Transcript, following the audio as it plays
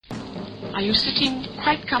Are you sitting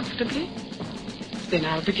quite comfortably? Then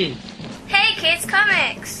I'll begin. Hey Kids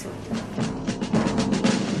Comics!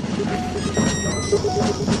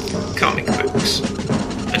 Comic books,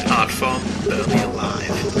 an art form barely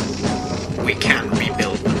alive. We can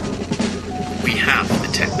rebuild them. We have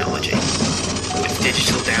the technology. With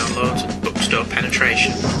digital downloads and bookstore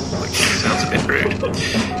penetration, which sounds a bit rude,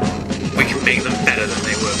 we can make them better than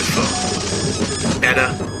they were before.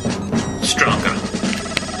 Better, stronger,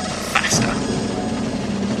 faster.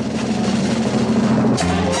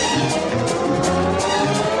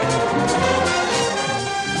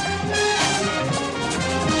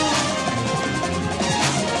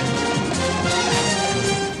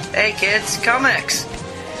 Hey Kids Comics!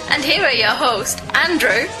 And here are your hosts,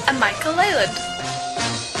 Andrew and Michael Leyland.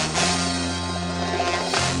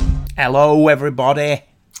 Hello, everybody.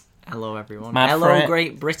 Hello everyone. Mad Hello Fret.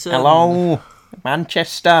 Great Britain. Hello,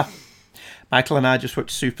 Manchester. Michael and I just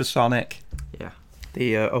watched Supersonic, Yeah.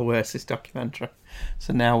 the Oasis documentary.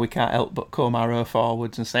 So now we can't help but comb our arrow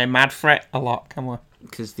forwards and say Mad Fret a lot, can we?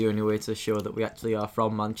 Because the only way to show that we actually are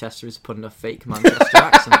from Manchester is putting a fake Manchester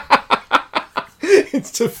accent.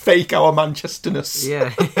 It's to fake our Manchesterness. Yeah.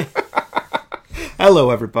 Hello,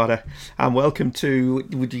 everybody, and welcome to,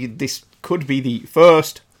 this could be the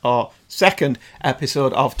first or second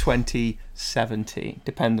episode of 2017,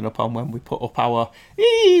 depending upon when we put up our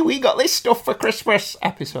we got this stuff for Christmas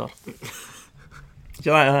episode. Do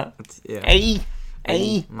you like that? Yeah.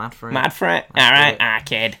 Hey, Mad Fret. That's Alright, great.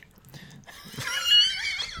 kid.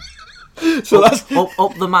 So that's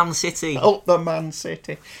Up the Man City. up the Man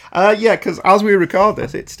City. Yeah, because as we record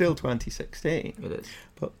this, it's still 2016. It is.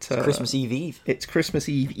 But Christmas Eve. It's Christmas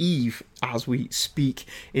Eve as we speak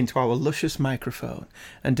into our luscious microphone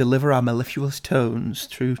and deliver our mellifluous tones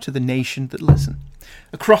through to the nation that listen.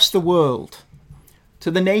 Across the world.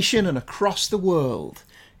 To the nation and across the world.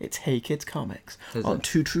 It's Hey Kids Comics on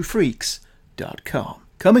twotruefreaks.com.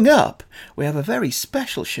 Coming up, we have a very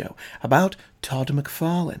special show about Todd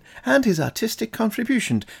McFarlane and his artistic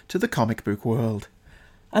contribution to the comic book world.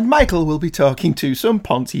 And Michael will be talking to some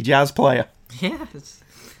poncy jazz player. Yeah.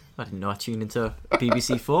 I didn't know I tuned into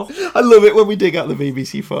BBC 4. I love it when we dig out the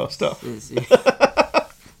BBC 4 stuff.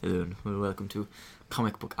 Hello, and welcome to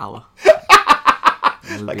Comic Book Hour.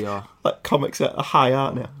 Like comics at a high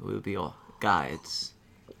art now. We'll be your guides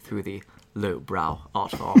through the lowbrow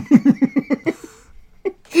art form.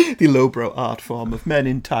 The lowbrow art form of men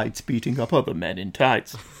in tights beating up other men in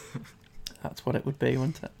tights. That's what it would be,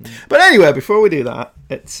 wouldn't it? But anyway, before we do that,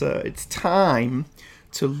 it's time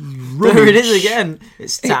to rummage. There it is again.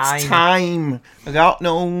 It's time. It's time. I got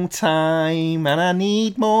no time, and I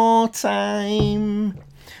need more time.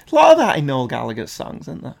 There's a lot of that in Noel Gallagher's songs,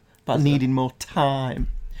 isn't there? About needing more time.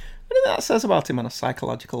 What do you think that says about him on a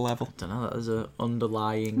psychological level? I don't know, that is an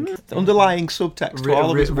underlying... Underlying subtext to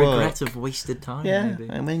all of his work. Regret of wasted time, Yeah, maybe.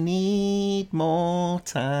 and we need more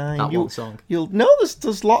time. That one song.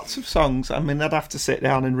 There's lots of songs. I mean, I'd have to sit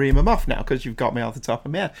down and ream them off now because you've got me off the top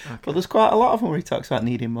of my head. Okay. But there's quite a lot of them where he talks about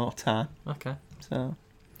needing more time. Okay. So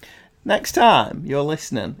next time you're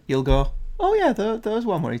listening, you'll go, oh yeah, there's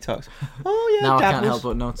one where he talks. Oh yeah, Now Dad I can't help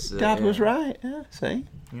but notice it. Dad yeah. was right. Yeah, see.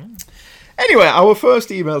 Yeah. Anyway, our first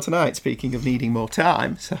email tonight, speaking of needing more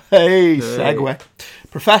time, so segue,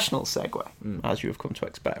 professional segue, as you have come to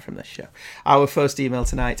expect from this show. Our first email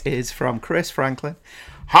tonight is from Chris Franklin.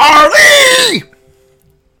 Harley!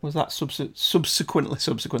 Was that subsequently?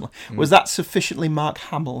 Was that sufficiently Mark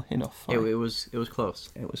Hamill enough? It was close.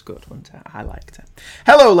 It was good, wasn't it? I liked it.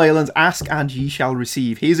 Hello, Leylands. Ask and ye shall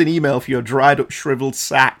receive. Here's an email for your dried up, shriveled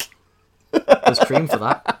sack. There's cream for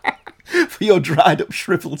that. For your dried up,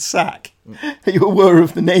 shriveled sack. Are you aware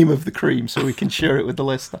of the name of the cream so we can share it with the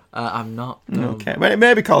listener? I'm not. Okay. Well, it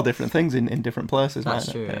may be called different things in different places. That's mightn't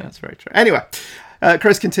it? true, Yeah, yeah. that's very true. Anyway,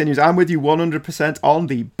 Chris continues, I'm with you 100% on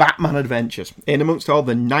the Batman adventures. In amongst all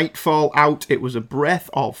the nightfall out, it was a breath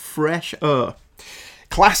of fresh air.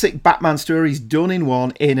 Classic Batman stories done in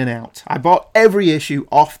one, in and out. I bought every issue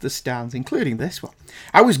off the stands, including this one.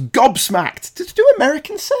 I was gobsmacked. Do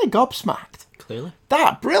Americans say gobsmacked? Clearly.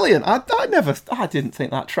 That, brilliant. I didn't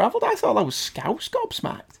think that travelled. I thought that was Scouse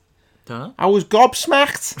gobsmacked. Don't know. I was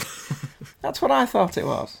gobsmacked. That's what I thought it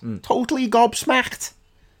was. Totally gobsmacked.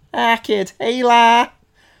 Ah, kid. Hey, la.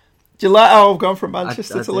 Do you like how I've gone from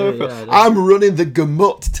Manchester to Liverpool? Yeah, I'm running the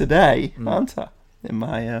gamut today, aren't I? In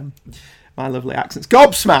my my lovely accents.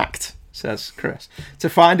 Gobsmacked, says Chris. To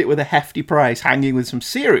find it with a hefty price, hanging with some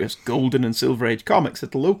serious Golden and Silver Age comics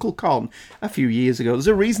at a local con a few years ago. There's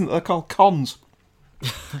a reason that they're called cons.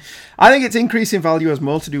 I think its increase in value has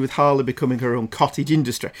more to do with Harley becoming her own cottage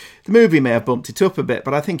industry. The movie may have bumped it up a bit,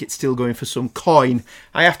 but I think it's still going for some coin.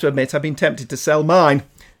 I have to admit, I've been tempted to sell mine.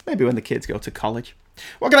 Maybe when the kids go to college.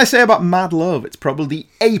 What can I say about Mad Love? It's probably the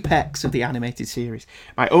apex of the animated series.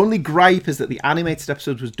 My only gripe is that the animated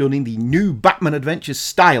episode was done in the new Batman Adventures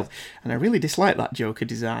style, and I really dislike that Joker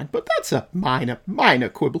design, but that's a minor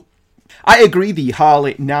quibble. I agree the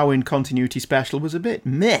Harley Now in Continuity special was a bit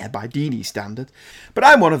meh by Dini's standard, but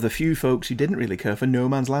I'm one of the few folks who didn't really care for No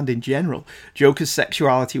Man's Land in general. Joker's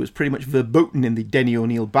sexuality was pretty much verboten in the Denny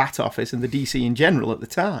O'Neil Bat Office and the DC in general at the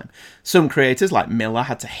time. Some creators, like Miller,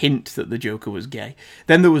 had to hint that the Joker was gay.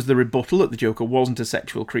 Then there was the rebuttal that the Joker wasn't a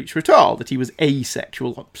sexual creature at all, that he was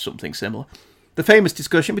asexual or something similar. The famous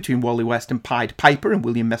discussion between Wally West and Pied Piper and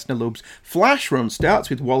William Messner Loeb's Flash run starts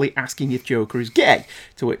with Wally asking if Joker is gay,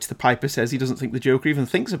 to which the Piper says he doesn't think the Joker even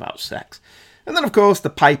thinks about sex. And then, of course, the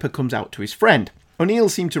Piper comes out to his friend. O'Neill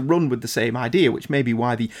seemed to run with the same idea, which may be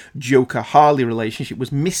why the Joker-Harley relationship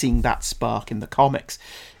was missing that spark in the comics.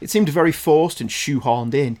 It seemed very forced and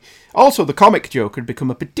shoehorned in. Also, the comic Joker had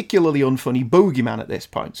become a particularly unfunny bogeyman at this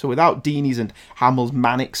point, so without Dini's and Hamill's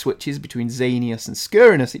manic switches between zaniness and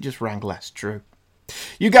scariness, it just rang less true.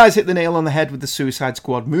 You guys hit the nail on the head with the Suicide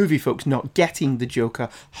Squad movie folks not getting the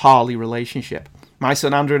Joker-Harley relationship. My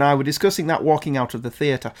son Andrew and I were discussing that walking out of the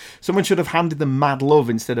theatre. Someone should have handed them Mad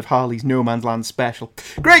Love instead of Harley's No Man's Land special.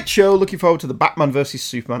 Great show, looking forward to the Batman vs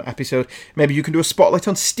Superman episode. Maybe you can do a spotlight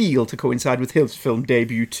on Steel to coincide with his film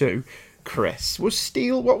debut too. Chris, what was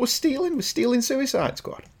Steel in? Was Steel in Suicide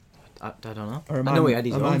Squad? I don't know. Or I know he had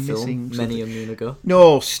his own film many a moon ago.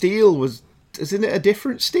 No, Steel was... Isn't it a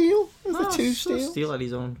different Steel? Was there two Steel? Steel had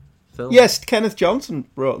his own film. Yes, Kenneth Johnson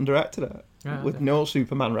wrote and directed it. Right, with okay. no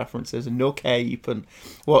Superman references and no cape, and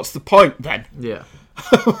what's the point then? Yeah.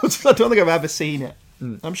 I don't think I've ever seen it.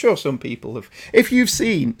 I'm sure some people have. If you've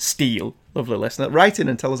seen Steel, lovely listener, write in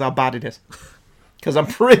and tell us how bad it is, because I'm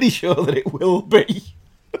pretty sure that it will be.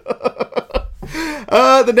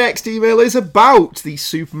 The next email is about the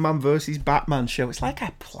Superman versus Batman show. It's like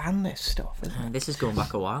I plan this stuff, isn't it? This is going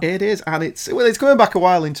back a while. It is, and it's going back a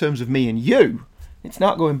while in terms of me and you. It's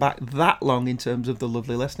not going back that long in terms of the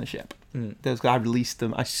lovely listenership. I released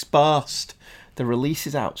them. I sparsed the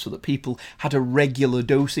releases out so that people had a regular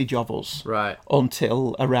dosage of us. Right.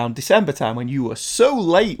 Until around December time when you were so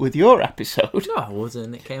late with your episode. No, I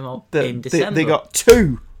wasn't. It came out in December. They got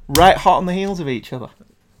two right hot on the heels of each other,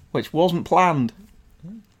 which wasn't planned.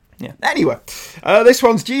 Yeah. Anyway, this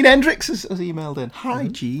one's Gene Hendricks has emailed in. Hi,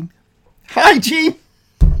 Gene. Hi, Gene.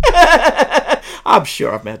 I'm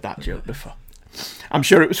sure I've made that joke before. I'm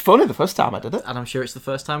sure it was funny the first time I did it. And I'm sure it's the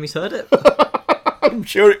first time he's heard it. I'm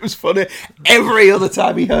sure it was funny every other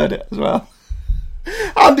time he heard it as well.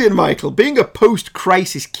 Andy and Michael, being a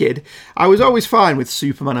post-crisis kid, I was always fine with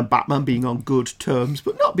Superman and Batman being on good terms,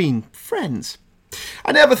 but not being friends.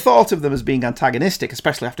 I never thought of them as being antagonistic,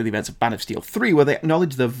 especially after the events of Man of Steel 3, where they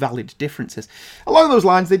acknowledged their valid differences. Along those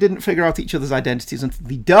lines, they didn't figure out each other's identities until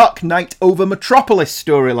the Dark Knight over Metropolis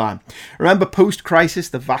storyline. Remember, post-crisis,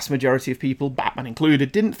 the vast majority of people, Batman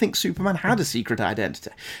included, didn't think Superman had a secret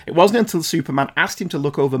identity. It wasn't until Superman asked him to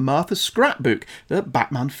look over Martha's scrapbook that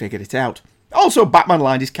Batman figured it out. Also, Batman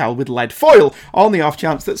lined his cowl with lead foil on the off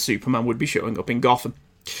chance that Superman would be showing up in Gotham.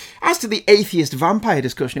 As to the atheist vampire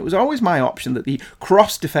discussion, it was always my option that the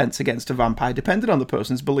cross defence against a vampire depended on the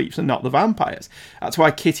person's beliefs and not the vampire's. That's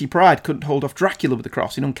why Kitty Pryde couldn't hold off Dracula with the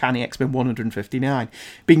cross in Uncanny X-Men 159.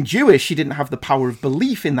 Being Jewish, she didn't have the power of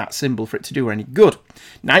belief in that symbol for it to do her any good.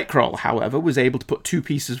 Nightcrawler, however, was able to put two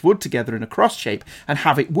pieces of wood together in a cross shape and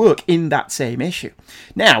have it work in that same issue.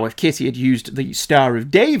 Now, if Kitty had used the Star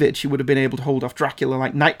of David, she would have been able to hold off Dracula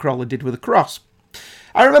like Nightcrawler did with a cross.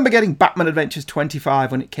 I remember getting Batman Adventures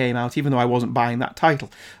 25 when it came out, even though I wasn't buying that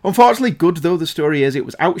title. Unfortunately, good though the story is, it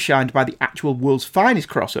was outshined by the actual world's finest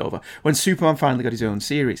crossover when Superman finally got his own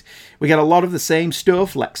series. We get a lot of the same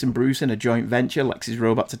stuff, Lex and Bruce in a joint venture, Lex's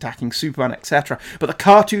robots attacking Superman, etc. But the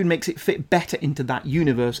cartoon makes it fit better into that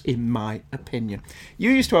universe, in my opinion.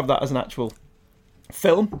 You used to have that as an actual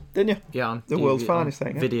film, didn't you? Yeah, on the world's finest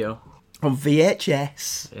thing. Video. On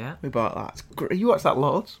VHS. Yeah. We bought that. It's great. You watched that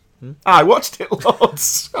loads? I watched it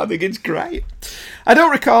loads. I think it's great. I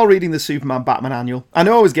don't recall reading the Superman Batman annual. I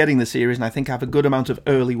know I was getting the series and I think I have a good amount of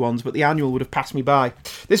early ones, but the annual would have passed me by.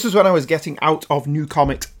 This was when I was getting out of new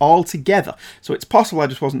comics altogether, so it's possible I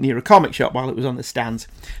just wasn't near a comic shop while it was on the stands.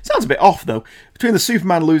 Sounds a bit off though. Between the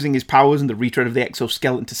Superman losing his powers and the retread of the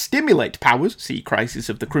exoskeleton to stimulate powers, see Crisis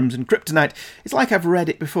of the Crimson Kryptonite, it's like I've read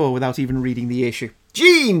it before without even reading the issue.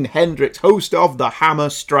 Gene Hendricks, host of The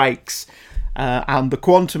Hammer Strikes, and the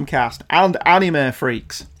Quantum Cast, and Anime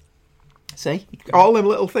Freaks, See? All them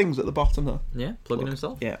little things at the bottom there. Yeah, plugging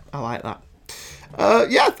himself. Yeah, I like that.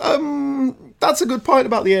 That's a good point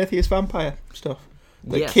about the atheist vampire stuff.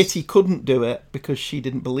 That Yes. Kitty couldn't do it because she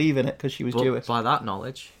didn't believe in it because she was But Jewish. by that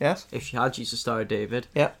knowledge, Yes? if she had Jesus Star of David,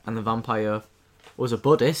 Yeah. and the vampire was a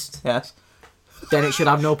Buddhist, Yes. then it should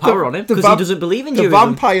have no power on him because he doesn't believe in The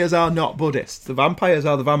Judaism. vampires are not Buddhists. The vampires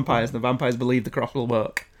are the vampires, and the vampires believe the cross will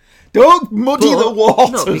work. Don't muddy the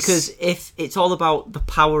waters. No, because if it's all about the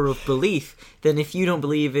power of belief, then if you don't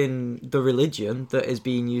believe in the religion that is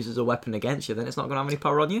being used as a weapon against you, then it's not going to have any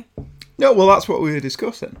power on you. No, well, that's what we were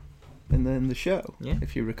discussing in the show. Yeah.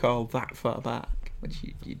 If you recall that far back, which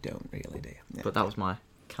you don't really do. Yeah. But that was my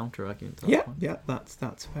counter argument to that Yeah, point. yeah,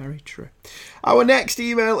 that's very true. Our next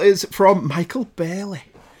email is from Michael Bailey.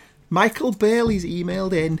 Michael Bailey's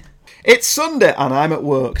emailed in. It's Sunday and I'm at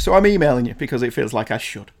work, so I'm emailing you because it feels like I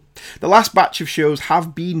should. The last batch of shows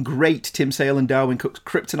have been great. Tim Sale and Darwin Cook's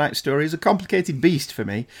Kryptonite story is a complicated beast for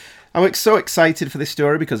me. I was so excited for this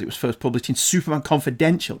story because it was first published in Superman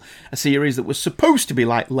Confidential, a series that was supposed to be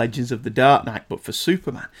like Legends of the Dark Knight, but for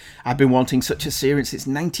Superman. I've been wanting such a series since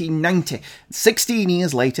 1990. 16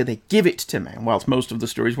 years later, they give it to me, and whilst most of the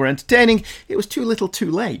stories were entertaining, it was too little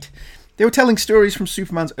too late. They were telling stories from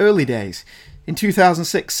Superman's early days, in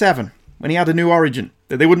 2006-07, when he had a new origin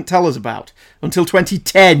that they wouldn't tell us about, until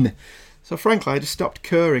 2010. So frankly, I just stopped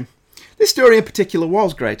caring. This story in particular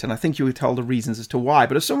was great, and I think you were told the reasons as to why,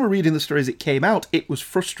 but as someone reading the story as it came out, it was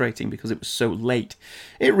frustrating because it was so late.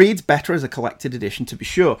 It reads better as a collected edition, to be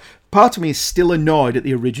sure. Part of me is still annoyed at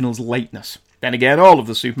the original's lateness. Then again, all of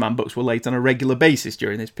the Superman books were late on a regular basis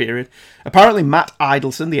during this period. Apparently Matt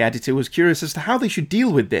Idelson, the editor, was curious as to how they should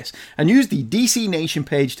deal with this, and used the DC Nation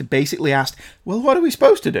page to basically ask, well, what are we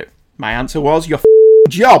supposed to do? My answer was, your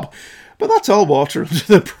job. But that's all water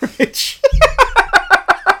under the bridge.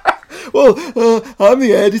 Well, I'm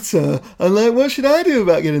the editor, and like, what should I do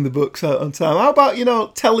about getting the books out on time? How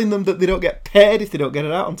about, telling them that they don't get paid if they don't get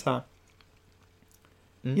it out on time?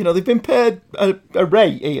 They've been paid a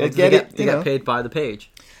rate. They get paid by the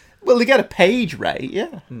page. Well, they get a page rate,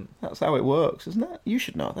 yeah. That's how it works, isn't it? You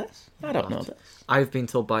should know this. I don't know this. I've been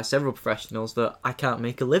told by several professionals that I can't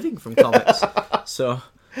make a living from comics. So,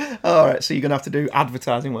 all right, so you're going to have to do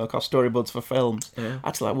advertising work or storyboards for films. Yeah.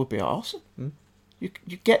 Actually, that would be awesome. You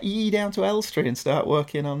get ye down to Elstree and start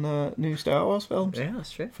working on new Star Wars films. yeah,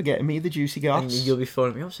 that's true. Forgetting me, the juicy And goss. you'll be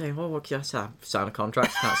phoning me up saying, well, what can I say? Sign a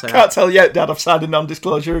contract, can't say Can't tell yet, Dad, I've signed a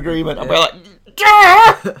non-disclosure agreement. I'll be like,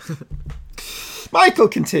 Gah! Michael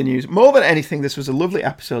continues, more than anything, this was a lovely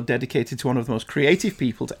episode dedicated to one of the most creative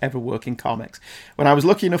people to ever work in comics. When I was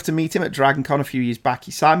lucky enough to meet him at DragonCon a few years back,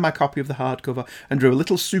 he signed my copy of the hardcover and drew a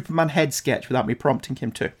little Superman head sketch without me prompting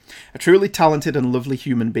him to. A truly talented and lovely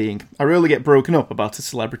human being. I rarely get broken up about a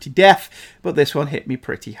celebrity death, but this one hit me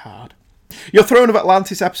pretty hard. Your Throne of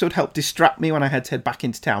Atlantis episode helped distract me when I had to head back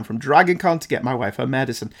into town from DragonCon to get my wife her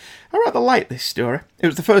medicine. I rather like this story. It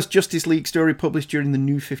was the first Justice League story published during the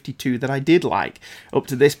New 52 that I did like. Up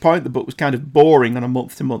to this point, the book was kind of boring on a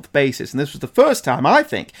month-to-month basis, and this was the first time, I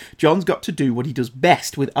think, John's got to do what he does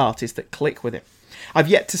best with artists that click with him. I've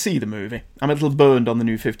yet to see the movie. I'm a little burned on the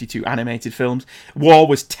New 52 animated films. War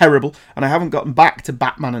was terrible, and I haven't gotten back to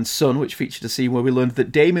Batman and Son, which featured a scene where we learned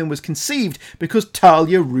that Damien was conceived because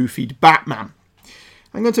Talia roofied Batman.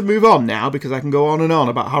 I'm going to move on now because I can go on and on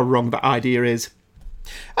about how wrong that idea is.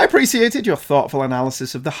 I appreciated your thoughtful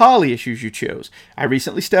analysis of the Harley issues you chose. I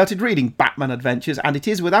recently started reading Batman Adventures, and it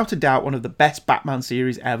is without a doubt one of the best Batman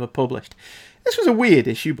series ever published. This was a weird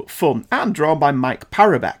issue, but fun, and drawn by Mike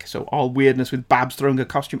Parabek, so all weirdness with Babs throwing a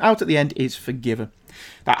costume out at the end is forgiven.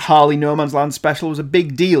 That Harley No Man's Land special was a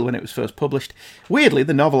big deal when it was first published. Weirdly,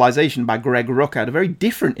 the novelisation by Greg Rucka had a very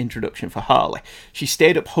different introduction for Harley. She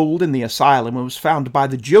stayed up holed in the asylum and was found by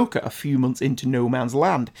the Joker a few months into No Man's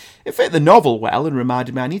Land. It fit the novel well and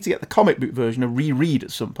reminded me I need to get the comic book version a reread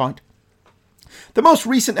at some point. The most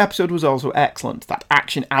recent episode was also excellent. That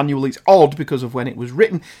action annual is odd because of when it was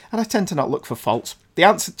written, and I tend to not look for faults.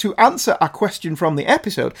 To answer a question from the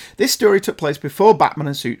episode, this story took place before Batman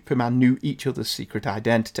and Superman knew each other's secret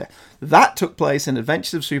identity. That took place in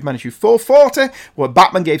Adventures of Superman issue 440, where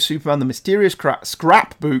Batman gave Superman the mysterious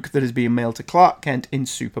scrapbook that is being mailed to Clark Kent in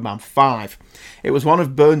Superman 5. It was one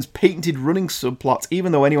of Byrne's patented running subplots,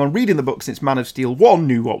 even though anyone reading the book since Man of Steel 1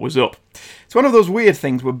 knew what was up. It's one of those weird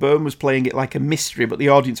things where Byrne was playing it like a mystery, but the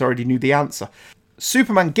audience already knew the answer.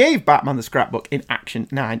 Superman gave Batman the scrapbook in Action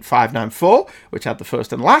 594, which had the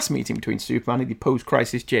first and last meeting between Superman and the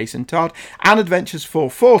post-crisis Jason Todd, and Adventures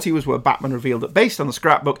 440 was where Batman revealed that based on the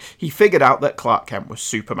scrapbook, he figured out that Clark Kent was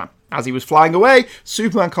Superman. As he was flying away,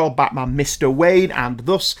 Superman called Batman Mr. Wayne, and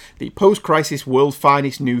thus the post-crisis world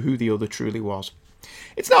finest knew who the other truly was.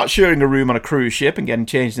 It's not sharing a room on a cruise ship and getting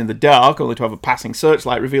changed in the dark, only to have a passing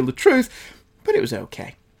searchlight reveal the truth, but it was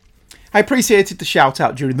okay. I appreciated the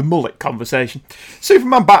shout-out during the mullet conversation.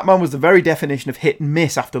 Superman Batman was the very definition of hit and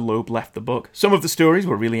miss after Loeb left the book. Some of the stories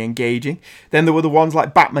were really engaging. Then there were the ones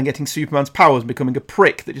like Batman getting Superman's powers and becoming a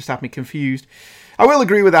prick that just had me confused. I will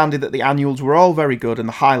agree with Andy that the annuals were all very good and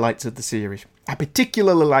the highlights of the series. I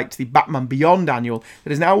particularly liked the Batman Beyond annual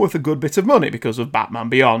that is now worth a good bit of money because of Batman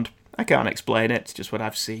Beyond. I can't explain it, it's just what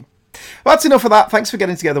I've seen. Well, that's enough of that. Thanks for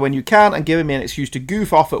getting together when you can and giving me an excuse to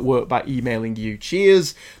goof off at work by emailing you.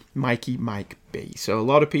 Cheers, Mikey Mike B. So a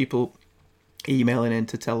lot of people emailing in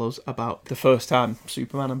to tell us about the first time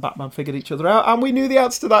Superman and Batman figured each other out, and we knew the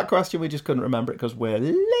answer to that question, we just couldn't remember it because we're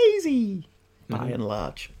lazy, by and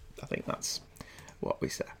large. I think that's what we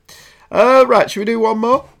say. Right, should we do one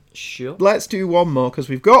more? Sure. Let's do one more, because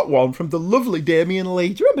we've got one from the lovely Damien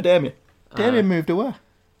Lee. Do you remember Damien? Damien moved away.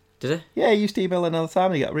 Did he? Yeah, he used to email another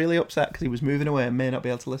time and he got really upset because he was moving away and may not be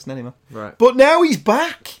able to listen anymore. Right. But now he's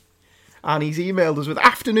back! And he's emailed us with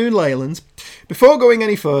Afternoon Leylands. Before going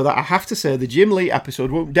any further, I have to say the Jim Lee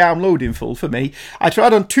episode won't download in full for me. I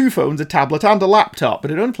tried on 2 phones, a tablet and a laptop,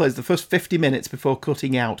 but it only plays the first 50 minutes before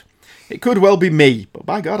cutting out. It could well be me, but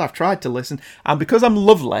by God, I've tried to listen. And because I'm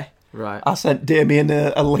lovely, right, I sent Damien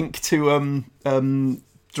a link to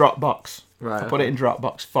Dropbox. Right, I put it in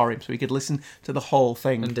Dropbox for him so he could listen to the whole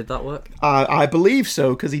thing. And did that work? I believe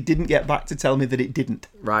so, because he didn't get back to tell me that it didn't.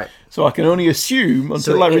 Right. So I can only assume,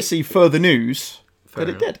 until I receive further news, that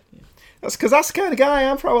it did. Yeah. That's because that's the kind of guy I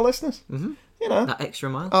am for our listeners. Mm-hmm. You know. That extra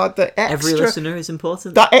mile. Every listener is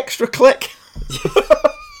important. That extra click.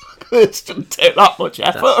 It doesn't take that much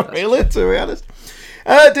effort, really, to be honest.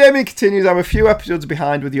 Damien continues, I'm a few episodes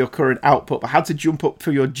behind with your current output, but had to jump up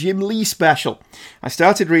for your Jim Lee special. I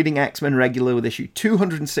started reading X-Men regular with issue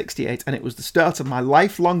 268, and it was the start of my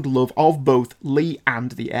lifelong love of both Lee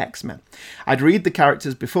and the X-Men. I'd read the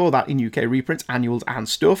characters before that in UK reprints, annuals and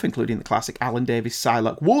stuff, including the classic Alan Davis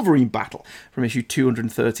Psylocke Wolverine battle from issue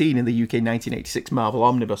 213 in the UK 1986 Marvel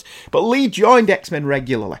Omnibus. But Lee joined X-Men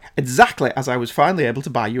regularly, exactly as I was finally able to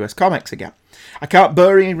buy US comics again. I can't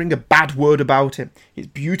bring a bad word about him. His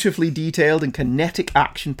beautifully detailed and kinetic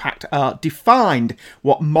action-packed art defined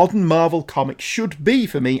what modern Marvel comics should be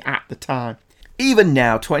for me at the time. Even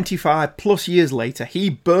now, 25 plus years later, he,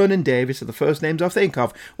 Byrne and Davis are the first names I think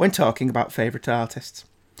of when talking about favourite artists.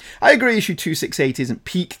 I agree issue 268 isn't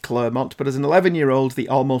peak Claremont, but as an 11-year-old, the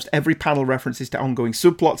almost every panel references to ongoing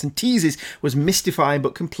subplots and teases was mystifying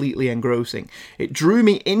but completely engrossing. It drew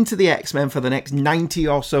me into the X-Men for the next 90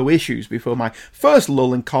 or so issues before my first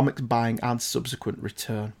lull in comics buying and subsequent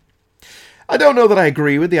return. I don't know that I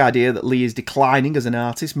agree with the idea that Lee is declining as an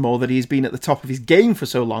artist, more that he's been at the top of his game for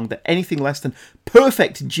so long that anything less than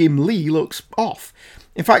perfect Jim Lee looks off.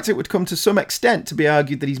 In fact, it would come to some extent to be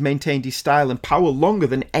argued that he's maintained his style and power longer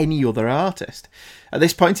than any other artist. At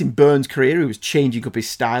this point in Byrne's career, he was changing up his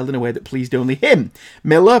style in a way that pleased only him.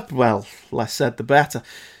 Miller, well, less said the better.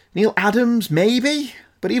 Neil Adams, maybe?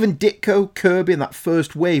 But even Ditko, Kirby and that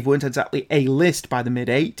first wave weren't exactly A-list by the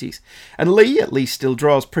mid-80s. And Lee, at least, still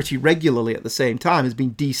draws pretty regularly at the same time as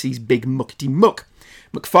being DC's big muckety-muck.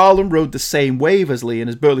 McFarlane rode the same wave as Lee and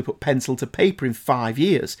has barely put pencil to paper in 5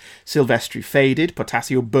 years. Silvestri faded,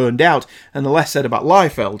 Portasio burned out, and the less said about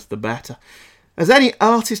Liefeld, the better. As any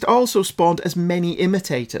artist also spawned as many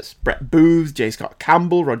imitators. Brett Booth, J. Scott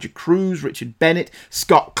Campbell, Roger Cruz, Richard Bennett,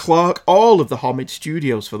 Scott Clark, all of the Homage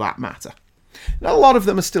Studios for that matter. Now, a lot of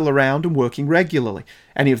them are still around and working regularly.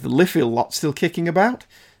 Any of the Liefeld lot still kicking about?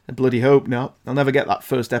 I bloody hope not. I'll never get that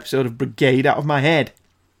first episode of Brigade out of my head.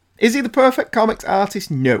 Is he the perfect comics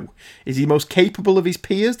artist? No. Is he most capable of his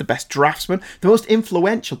peers, the best draftsman, the most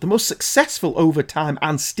influential, the most successful over time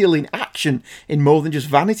and still in action in more than just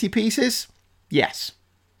vanity pieces? Yes.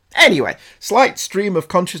 Anyway, slight stream of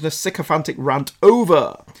consciousness sycophantic rant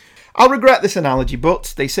over. I'll regret this analogy,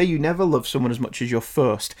 but they say you never love someone as much as your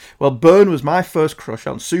first. Well, Byrne was my first crush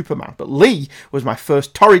on Superman, but Lee was my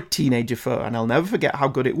first torrid teenage affair, and I'll never forget how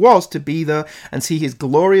good it was to be there and see his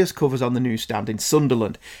glorious covers on the newsstand in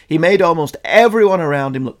Sunderland. He made almost everyone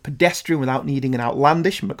around him look pedestrian without needing an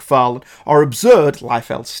outlandish McFarlane or absurd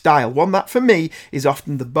Liefeld style, one that for me is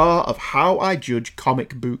often the bar of how I judge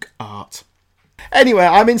comic book art. Anyway,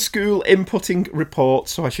 I'm in school inputting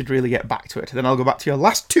reports, so I should really get back to it. Then I'll go back to your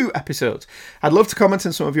last 2 episodes. I'd love to comment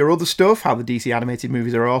on some of your other stuff, how the DC animated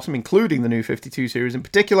movies are awesome, including the new 52 series in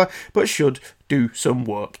particular, but should do some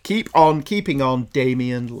work. Keep on keeping on,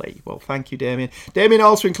 Damien Lee. Well, thank you, Damien. Damien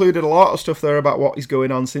also included a lot of stuff there about what is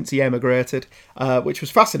going on since he emigrated, which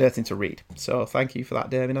was fascinating to read. So thank you for that,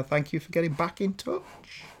 Damien, and thank you for getting back in touch.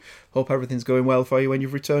 Hope everything's going well for you when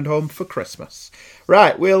you've returned home for Christmas.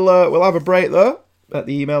 Right, we'll have a break though at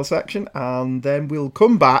the email section, and then we'll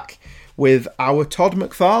come back with our Todd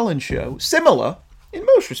McFarlane show, similar in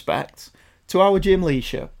most respects to our Jim Lee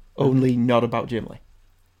show, only not about Jim Lee.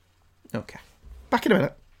 Okay, back in a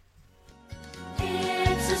minute.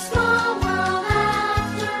 It's a small world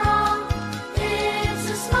after all. It's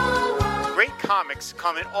a small world. Great comics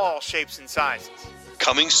come in all shapes and sizes.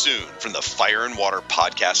 Coming soon from the Fire and Water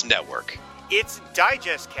Podcast Network. It's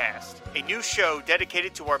Digest Cast, a new show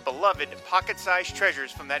dedicated to our beloved pocket-sized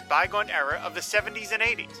treasures from that bygone era of the 70s and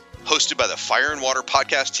 80s. Hosted by the Fire and Water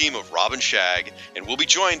Podcast team of Rob and Shag, and we'll be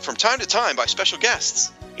joined from time to time by special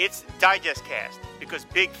guests. It's Digest Cast, because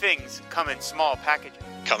big things come in small packaging.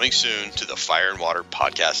 Coming soon to the Fire and Water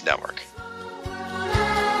Podcast Network.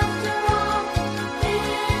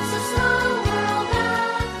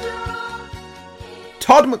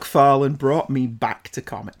 Todd McFarlane brought me back to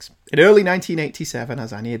comics. In early 1987,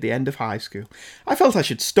 as I neared the end of high school, I felt I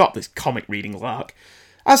should stop this comic reading lark.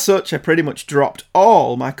 As such, I pretty much dropped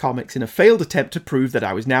all my comics in a failed attempt to prove that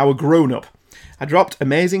I was now a grown-up. I dropped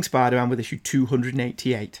Amazing Spider-Man with issue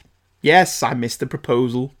 288. Yes, I missed the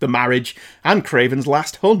proposal, the marriage, and Craven's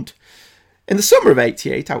last hunt. In the summer of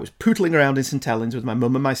 88, I was pootling around in St Helens with my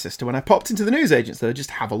mum and my sister when I popped into the newsagents there just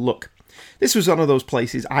to have a look. This was one of those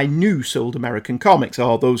places I knew sold American comics,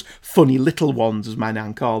 or those funny little ones as my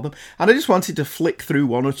nan called them, and I just wanted to flick through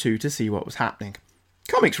one or two to see what was happening.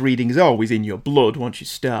 Comics reading is always in your blood once you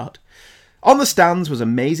start. On the stands was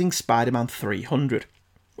Amazing Spider-Man 300.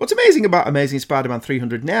 What's amazing about Amazing Spider-Man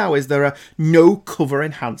 300 now is there are no cover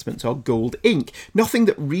enhancements or gold ink, nothing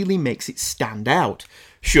that really makes it stand out.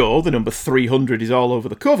 Sure, the number 300 is all over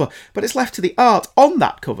the cover, but it's left to the art on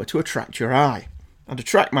that cover to attract your eye. And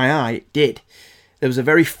attract my eye, it did. There was a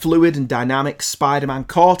very fluid and dynamic Spider-Man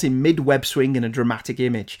caught in mid-web swing in a dramatic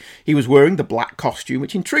image. He was wearing the black costume,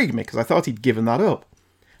 which intrigued me because I thought he'd given that up.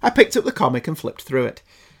 I picked up the comic and flipped through it.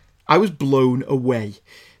 I was blown away.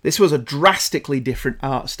 This was a drastically different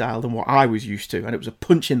art style than what I was used to, and it was a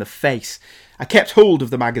punch in the face. I kept hold of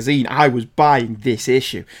the magazine. I was buying this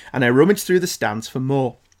issue, and I rummaged through the stands for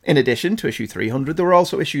more. In addition to issue 300, there were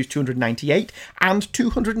also issues 298 and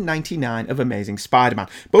 299 of Amazing Spider-Man,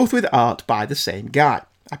 both with art by the same guy.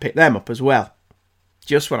 I picked them up as well.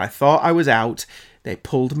 Just when I thought I was out, they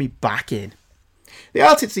pulled me back in. The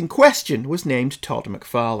artist in question was named Todd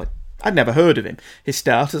McFarlane. I'd never heard of him, his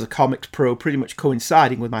start as a comics pro pretty much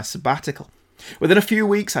coinciding with my sabbatical. Within a few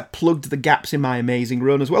weeks, I'd plugged the gaps in my amazing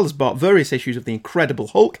run, as well as bought various issues of The Incredible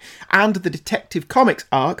Hulk and the Detective Comics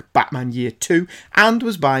arc, Batman Year 2, and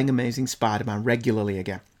was buying Amazing Spider-Man regularly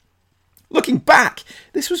again. Looking back,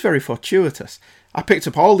 this was very fortuitous. I picked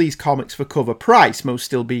up all these comics for cover price, most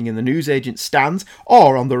still being in the newsagent stands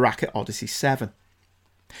or on the rack at Odyssey 7.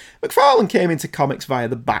 McFarlane came into comics via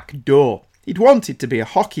the back door. He'd wanted to be a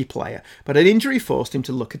hockey player, but an injury forced him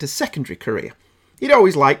to look at a secondary career. He'd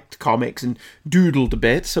always liked comics and doodled a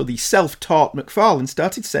bit, so the self-taught McFarlane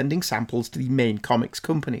started sending samples to the main comics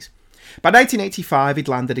companies. By 1985, he'd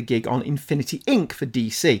landed a gig on Infinity Inc. for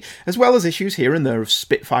DC, as well as issues here and there of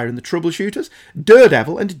Spitfire and the Troubleshooters,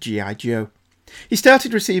 Daredevil and G.I. Joe. He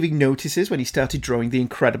started receiving notices when he started drawing The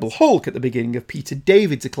Incredible Hulk at the beginning of Peter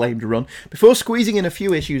David's acclaimed run, before squeezing in a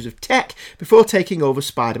few issues of Tech before taking over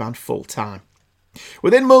Spider-Man full-time.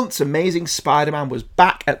 Within months, Amazing Spider-Man was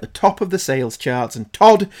back at the top of the sales charts, and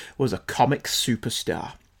Todd was a comics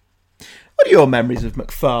superstar. What are your memories of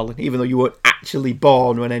McFarlane, even though you weren't actually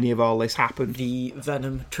born when any of all this happened? The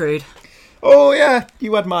Venom trade. Oh yeah,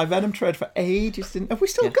 you had my Venom trade for ages, didn't? Have we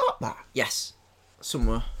still got that? Yes,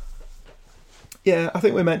 somewhere. Yeah, I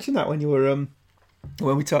think we mentioned that when you were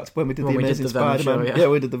when we did the Amazing Spider-Man. Show, yeah,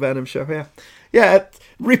 we did the Venom show. Yeah,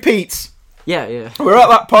 repeats. Yeah. We're at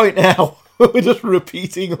that point now. We're just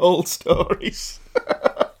repeating old stories.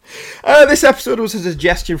 This episode was a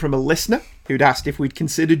suggestion from a listener who'd asked if we'd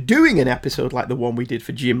consider doing an episode like the one we did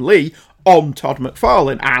for Jim Lee on Todd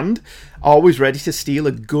McFarlane, and, always ready to steal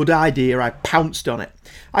a good idea, I pounced on it.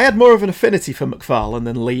 I had more of an affinity for McFarlane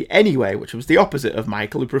than Lee anyway, which was the opposite of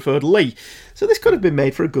Michael, who preferred Lee, so this could have been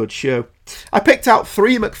made for a good show. I picked out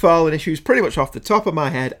 3 McFarlane issues pretty much off the top of my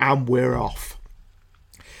head, and we're off.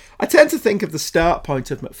 I tend to think of the start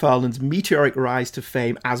point of McFarlane's meteoric rise to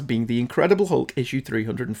fame as being The Incredible Hulk issue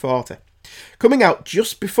 340. Coming out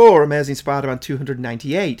just before Amazing Spider-Man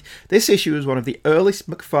 298, this issue was one of the earliest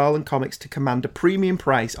McFarlane comics to command a premium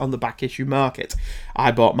price on the back issue market.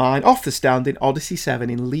 I bought mine off the stand in Odyssey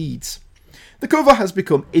 7 in Leeds. The cover has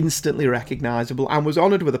become instantly recognisable and was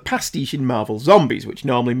honoured with a pastiche in Marvel Zombies, which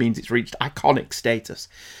normally means it's reached iconic status.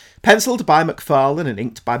 Pencilled by McFarlane and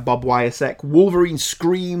inked by Bob Wiresek, Wolverine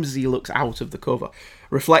screams as he looks out of the cover.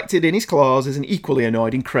 Reflected in his claws is an equally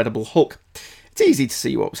annoyed Incredible Hulk. It's easy to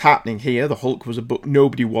see what was happening here. The Hulk was a book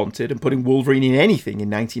nobody wanted, and putting Wolverine in anything in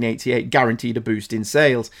 1988 guaranteed a boost in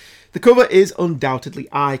sales. The cover is undoubtedly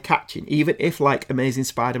eye-catching, even if, like Amazing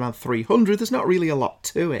Spider-Man 300, there's not really a lot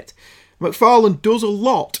to it. McFarlane does a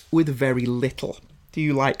lot with very little. Do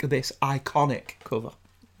you like this iconic cover?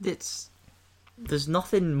 There's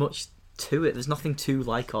nothing much to it. There's nothing to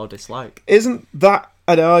like or dislike. Isn't that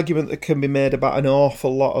an argument that can be made about an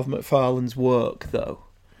awful lot of McFarlane's work, though?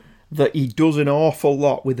 That he does an awful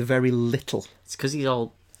lot with very little. It's because he's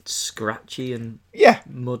all scratchy and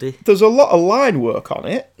muddy. There's a lot of line work on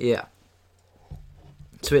it. Yeah.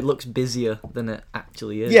 So it looks busier than it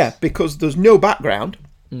actually is. Yeah, because there's no background.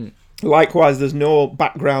 Likewise, there's no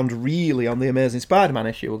background really on the Amazing Spider-Man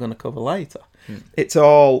issue we're going to cover later. It's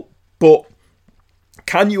all... But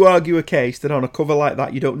can you argue a case that on a cover like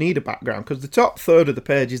that you don't need a background? Because the top third of the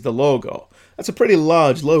page is the logo. That's a pretty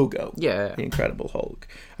large logo. Yeah. The Incredible Hulk.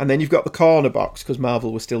 And then you've got the corner box, because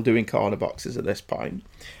Marvel was still doing corner boxes at this point.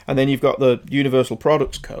 And then you've got the Universal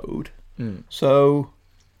Products Code. So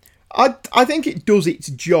I think it does its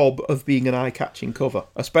job of being an eye-catching cover,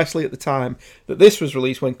 especially at the time that this was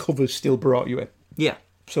released when covers still brought you in. Yeah.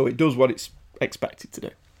 So it does what it's expected to do.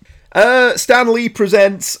 Stan Lee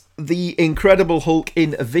presents The Incredible Hulk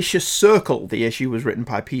in a Vicious Circle. The issue was written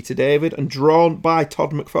by Peter David and drawn by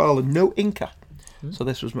Todd McFarlane. No inker. So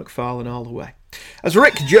this was McFarlane all the way. As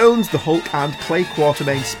Rick Jones, the Hulk, and Clay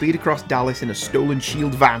Quartermain speed across Dallas in a stolen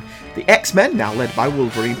SHIELD van, the X-Men, now led by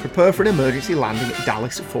Wolverine, prepare for an emergency landing at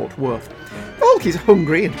Dallas-Fort Worth. The Hulk is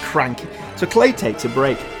hungry and cranky, so Clay takes a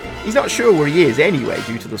break. He's not sure where he is anyway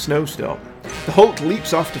due to the snowstorm. The Hulk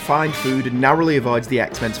leaps off to find food and narrowly avoids the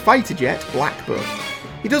X-Men's fighter jet, Blackbird.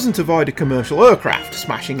 He doesn't avoid a commercial aircraft,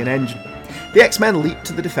 smashing an engine. The X-Men leap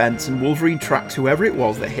to the defence and Wolverine tracks whoever it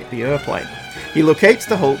was that hit the airplane. He locates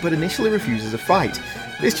the Hulk but initially refuses a fight.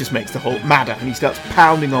 This just makes the Hulk madder and he starts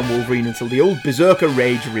pounding on Wolverine until the old berserker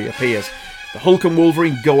rage reappears. The Hulk and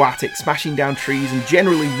Wolverine go at it, smashing down trees and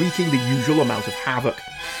generally wreaking the usual amount of havoc.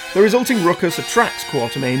 The resulting ruckus attracts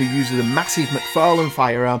Quartermain, who uses a massive McFarlane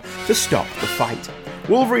firearm to stop the fight.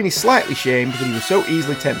 Wolverine is slightly shamed that he was so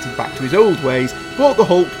easily tempted back to his old ways, but the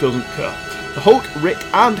Hulk doesn't care. The Hulk, Rick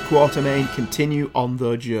and Quartermain continue on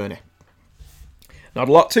their journey. Not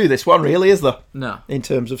a lot to this one, really, is there? No. In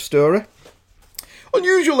terms of story.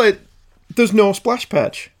 Unusually, there's no splash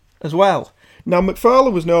page as well. Now,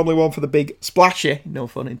 McFarlane was normally one for the big splashy, no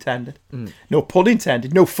fun intended. No pun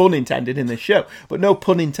intended. No fun intended in this show, but no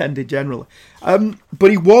pun intended generally.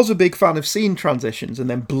 But he was a big fan of scene transitions and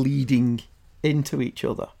then bleeding into each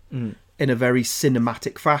other in a very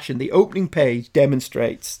cinematic fashion. The opening page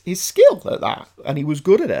demonstrates his skill at that, and he was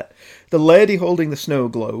good at it. The lady holding the snow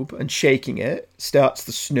globe and shaking it starts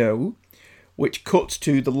the snow, which cuts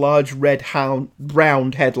to the large red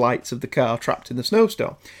round headlights of the car trapped in the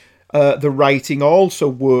snowstorm. The writing also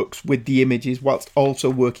works with the images whilst also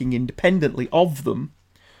working independently of them,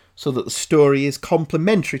 so that the story is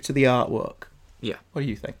complementary to the artwork. Yeah. What do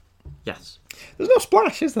you think? Yes. There's no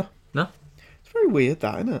splash, is there? No. It's very weird,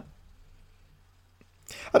 that, isn't it?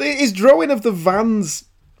 And his drawing of the van's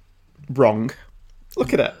wrong.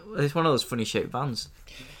 Look at it. It's one of those funny shaped vans.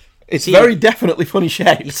 It's very definitely funny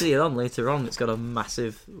shaped. You see it on later on. It's got a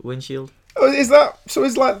massive windshield. Oh, is that so?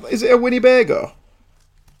 Is it a Winnebago?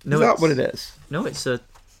 No, Is that what it is? No, it's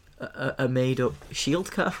a made up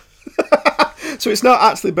shield car. So it's not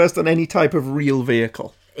actually based on any type of real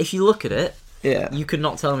vehicle. If you look at it, Yeah. you could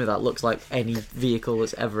not tell me that looks like any vehicle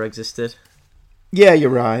that's ever existed. Yeah, you're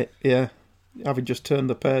right. Yeah. Having just turned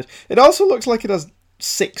the page. It also looks like it has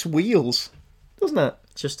 6 wheels, doesn't it?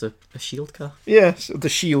 It's just a shield car. Yes, the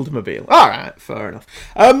Shield-mobile. Alright, fair enough.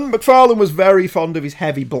 McFarlane was very fond of his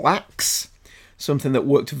heavy blacks, something that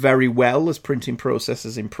worked very well as printing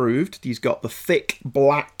processes improved. He's got the thick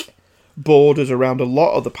black borders around a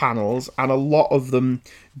lot of the panels, and a lot of them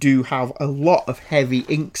do have a lot of heavy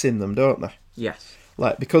inks in them, don't they? Yes.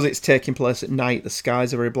 Like, because it's taking place at night, the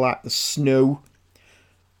skies are very black, the snow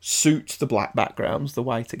suits the black backgrounds, the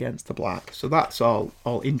white against the black. So that's all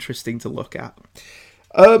interesting to look at.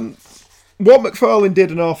 what McFarlane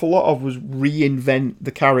did an awful lot of was reinvent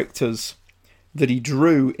the characters that he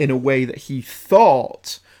drew in a way that he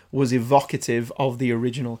thought was evocative of the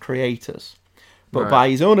original creators. But by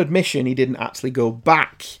his own admission, he didn't actually go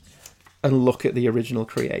back and look at the original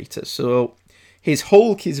creators. So his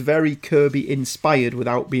Hulk is very Kirby-inspired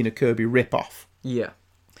without being a Kirby rip-off. Yeah.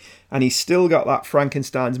 And he's still got that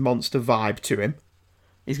Frankenstein's monster vibe to him.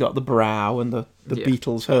 He's got the brow and the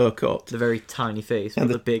Beatles haircut. The very tiny face and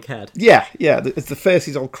the big head. Yeah. The face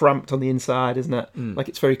is all cramped on the inside, isn't it? Like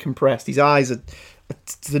it's very compressed. His eyes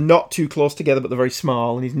they're not too close together, but they're very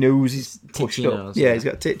small, and his nose is pushed Titchy up. nose, Yeah, yeah. he's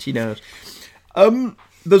got a titchy nose.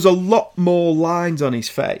 There's a lot more lines on his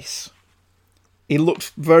face. He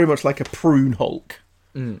looks very much like a prune Hulk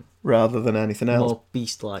rather than anything else. More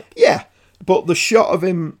beast-like. Yeah, but the shot of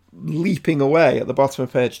him leaping away at the bottom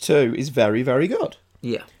of page 2 is very, very good.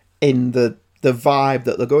 Yeah. In the vibe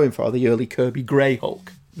that they're going for, the early Kirby Grey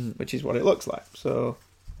Hulk, which is what it looks like. So,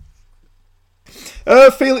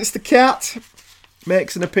 Felix the Cat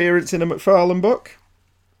makes an appearance in a McFarlane book.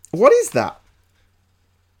 What is that?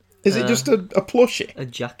 Is it just a plushie? A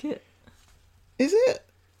jacket? Is it?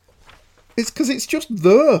 It's because it's just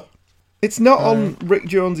there. It's not on Rick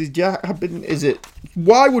Jones's jacket. Is it?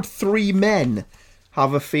 Why would 3 men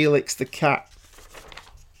have a Felix the Cat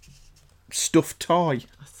stuffed toy?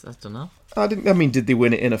 I don't know. I mean, did they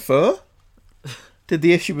win it in a fur? Did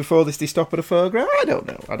the issue before this they stop at a fur ground? I don't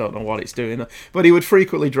know. I don't know what it's doing. But he would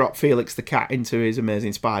frequently drop Felix the Cat into his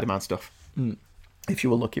Amazing Spider-Man stuff. If you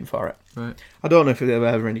were looking for it. Right. I don't know if there were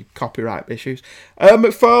ever any copyright issues.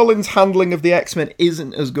 McFarlane's handling of the X-Men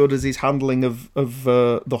isn't as good as his handling of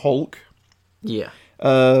the Hulk. Yeah.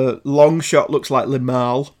 Longshot looks like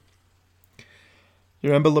Limahl. You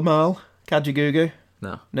remember Limahl? Kajagoogoo?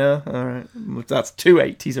 No. No? Alright. That's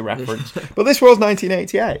 280s a reference. But this was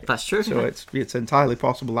 1988. That's true. So it's entirely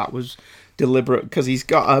possible that was deliberate, because he's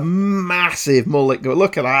got a massive mullet.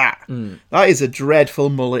 Look at that. That is a dreadful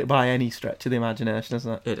mullet by any stretch of the imagination,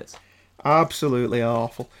 isn't it? It is. Absolutely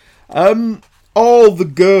awful. All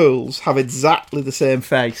the girls have exactly the same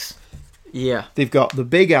face. Yeah. They've got the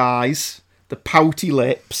big eyes, the pouty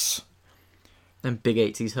lips. And big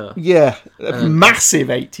 80s hair. Yeah, massive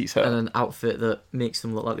 80s hair. And an outfit that makes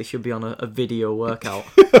them look like they should be on a video workout.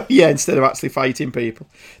 Yeah, instead of actually fighting people.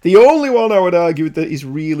 The only one I would argue that is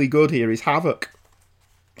really good here is Havoc.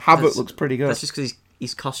 Havoc looks pretty good. That's just because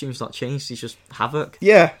his costume's not changed, he's just Havoc.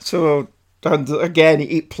 Yeah, so, and again,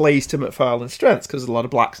 it plays to McFarlane's strengths, because there's a lot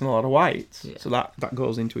of blacks and a lot of whites. Yeah. So that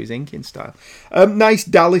goes into his inking style. Nice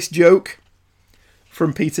Dallas joke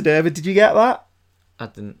from Peter David. Did you get that? I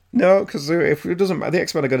didn't. No, because if it doesn't matter, the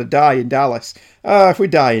X-Men are going to die in Dallas. If we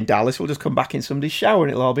die in Dallas, we'll just come back in somebody's shower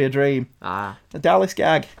and it'll all be a dream. A Dallas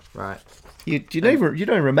gag. Right. You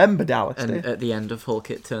don't remember Dallas, do And you? at the end of Hulk,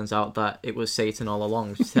 it turns out that it was Satan all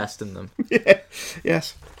along, just testing them. Yeah.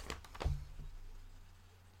 Yes.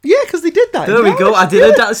 Yeah, because they did that. There we go. I did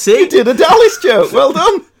a Dallas. You did a Dallas joke. Well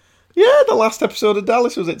done. Yeah, the last episode of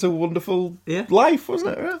Dallas was It's a Wonderful Life,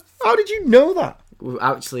 wasn't it? Yeah. How did you know that?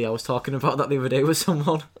 Actually, I was talking about that the other day with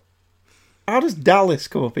someone. How does Dallas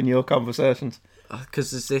come up in your conversations?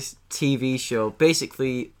 Because there's this TV show.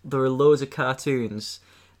 Basically, there are loads of cartoons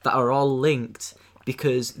that are all linked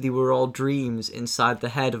because they were all dreams inside the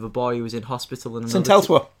head of a boy who was in hospital. And St.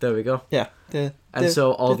 Elsewhere. There we go. Yeah. And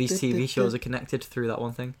so all these TV shows are connected through that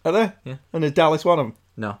one thing. Are they? Yeah. And is Dallas one of them?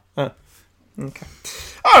 No. Oh. Okay.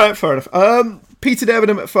 Alright, fair enough. Peter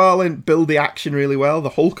David and McFarlane build the action really well. The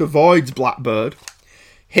Hulk avoids Blackbird,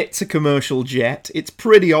 hits a commercial jet. It's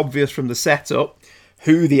pretty obvious from the setup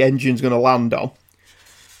who the engine's going to land on.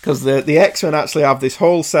 Because the X-Men actually have this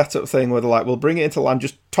whole setup thing where they're like, we'll bring it into land,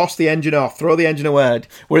 just toss the engine off, throw the engine away.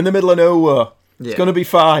 We're in the middle of nowhere. Yeah. It's going to be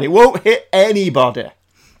fine. It won't hit anybody.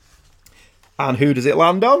 And who does it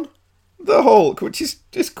land on? The Hulk, which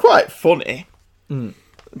is quite funny.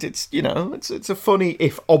 It's, it's a funny,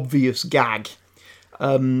 if obvious, gag.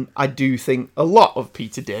 I do think a lot of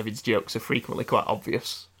Peter David's jokes are frequently quite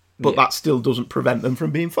obvious, but that still doesn't prevent them from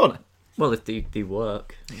being funny. Well, if they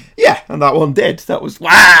work. Yeah, and that one did. That was,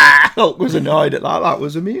 Hulk was annoyed at that. That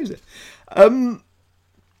was amusing.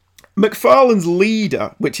 McFarlane's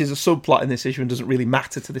leader, which is a subplot in this issue and doesn't really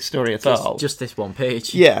matter to this story at all. Just this one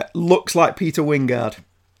page. Yeah, looks like Peter Wingard,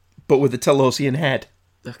 but with a Telosian head.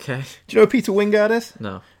 Okay. Do you know who Peter Wingard is?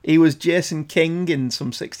 No. He was Jason King in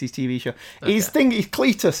some 60s TV show. Okay. He's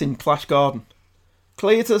Cletus in Flash Gordon.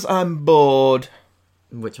 Cletus, I'm bored.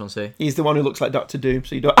 Which one's he? He's the one who looks like Dr. Doom,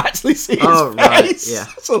 so you don't actually see his face. Right, yeah.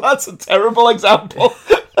 So that's a terrible example.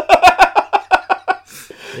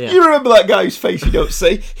 Yeah. You remember that guy whose face you don't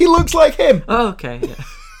see? He looks like him. Oh, okay, yeah.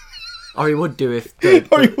 Or he would do if...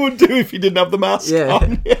 Or he would do if he didn't have the mask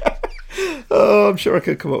on. Yeah. Oh, I'm sure I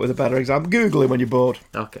could come up with a better example. Google him when you're bored.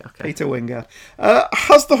 Okay. Peter Wingard.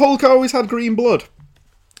 Has the Hulk always had green blood?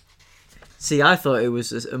 See, I thought it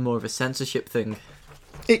was more of a censorship thing.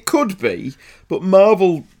 It could be, but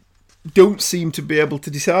Marvel don't seem to be able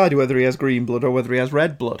to decide whether he has green blood or whether he has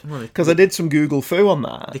red blood. Because I did some Google foo on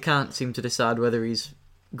that. They can't seem to decide whether he's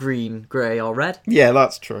green, grey or red. Yeah,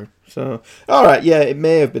 that's true. So, alright, yeah, it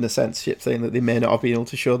may have been a censorship thing that they may not have been able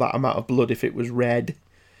to show that amount of blood if it was red.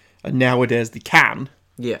 And nowadays they can.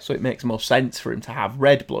 Yeah. So it makes more sense for him to have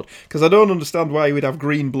red blood. Because I don't understand why he would have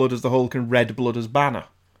green blood as the Hulk and red blood as Banner.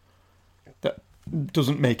 That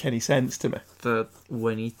doesn't make any sense to me. For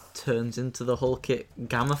when he turns into the Hulk, it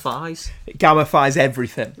gamifies. It gamifies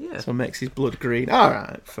everything. Yeah. So it makes his blood green.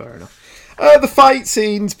 Alright, fair enough. The fight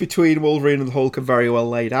scenes between Wolverine and the Hulk are very well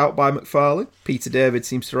laid out by McFarlane. Peter David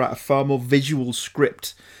seems to write a far more visual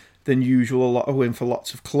script than usual. A lot of win for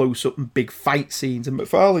lots of close-up and big fight scenes, and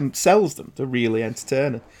McFarlane sells them. They're really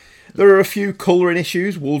entertaining. There are a few colouring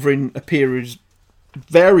issues. Wolverine appears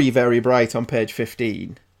very, very bright on page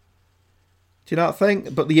 15. Do you not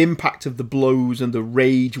think? But the impact of the blows and the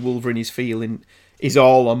rage Wolverine is feeling is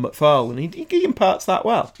all on McFarlane. He imparts that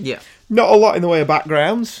well. Yeah. Not a lot in the way of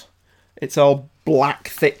backgrounds. It's all black,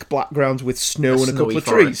 thick backgrounds with snow and a couple of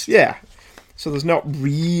trees. Yeah. So there's not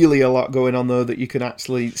really a lot going on, though, that you can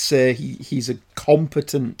actually say he's a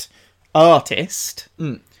competent artist.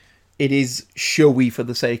 It is showy for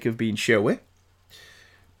the sake of being showy.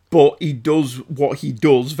 But he does what he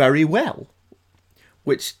does very well.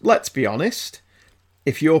 Which, let's be honest,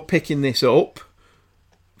 if you're picking this up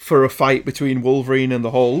for a fight between Wolverine and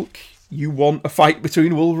the Hulk, you want a fight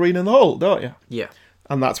between Wolverine and the Hulk, don't you? Yeah.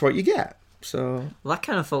 And that's what you get. So, well, I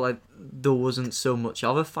kind of felt like there wasn't so much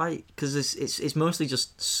of a fight, because it's mostly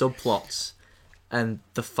just subplots, and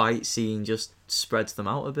the fight scene just spreads them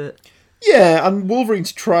out a bit. Yeah, and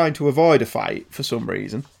Wolverine's trying to avoid a fight for some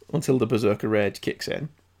reason until the Berserker Rage kicks in.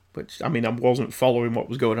 Which, I mean, I wasn't following what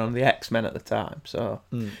was going on in the X-Men at the time, so...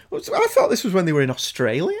 I thought this was when they were in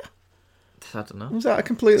Australia. I don't know. Was that a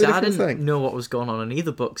completely different thing? I didn't know what was going on in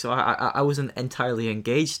either book, so I wasn't entirely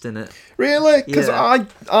engaged in it. Really? Because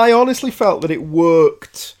I honestly felt that it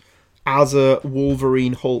worked as a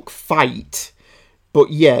Wolverine-Hulk fight,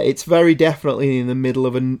 but yeah, it's very definitely in the middle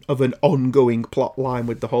of an ongoing plot line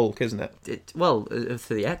with the Hulk, isn't it? Well,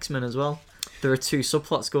 for the X-Men as well. There are two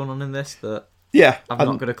subplots going on in this that... Yeah. I've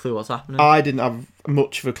not got a clue what's happening. I didn't have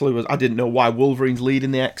much of a clue. I didn't know why Wolverine's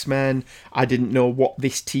leading the X-Men. I didn't know what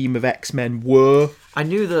this team of X-Men were. I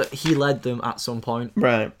knew that he led them at some point.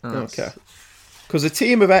 Right, okay. Because a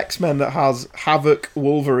team of X-Men that has Havoc,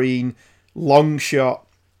 Wolverine, Longshot,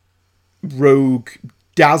 Rogue,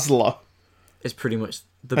 Dazzler... is pretty much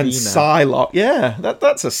the and B-men. Psylocke. Yeah,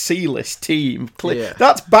 that's a C-list team. Yeah.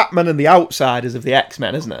 That's Batman and the Outsiders of the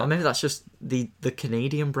X-Men, isn't it? Or maybe that's just the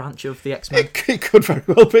Canadian branch of the X-Men. It could very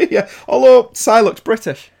well be, yeah. Although Psylocke's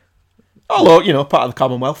British. Although, part of the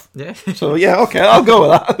Commonwealth. Yeah. So, yeah, okay, I'll go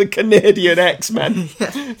with that. The Canadian X-Men.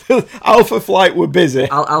 Yeah. Alpha Flight were busy.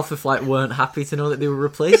 Alpha Flight weren't happy to know that they were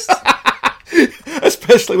replaced.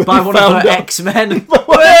 Especially when by they one found of the out. X-Men.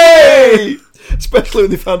 Hey! Especially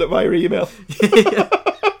when they found out via email.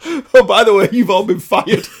 Oh, by the way, you've all been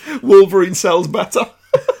fired. Wolverine sells better.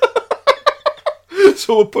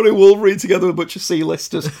 So we're putting Wolverine together with a bunch of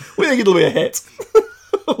C-listers. We think it'll be a hit.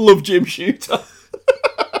 I love Jim Shooter.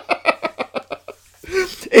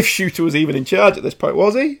 If Shooter was even in charge at this point,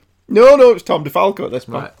 was he? No, it was Tom DeFalco at this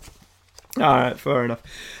point. Right. Alright, fair enough.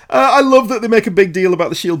 I love that they make a big deal about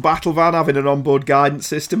the S.H.I.E.L.D. battle van having an onboard guidance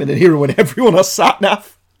system in an era when everyone has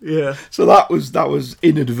sat-nav. Yeah. So that was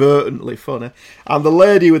inadvertently funny. And the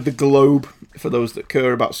lady with the globe, for those that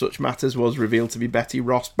care about such matters, was revealed to be Betty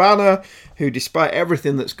Ross Banner, who, despite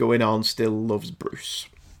everything that's going on, still loves Bruce.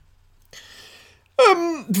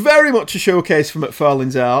 Very much a showcase for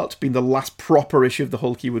McFarlane's art, being the last proper issue of the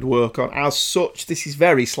Hulk he would work on. As such, this is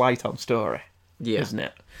very slight on story, isn't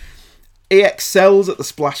it? He excels at the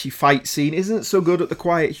splashy fight scene, isn't so good at the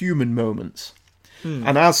quiet human moments.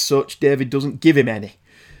 And as such, David doesn't give him any.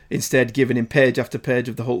 Instead, giving him page after page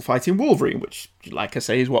of the Hulk fighting Wolverine, which, like I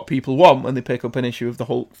say, is what people want when they pick up an issue of the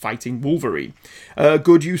Hulk fighting Wolverine.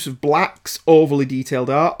 Good use of blacks, overly detailed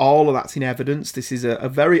art, all of that's in evidence. This is a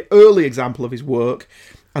very early example of his work,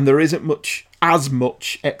 and there isn't as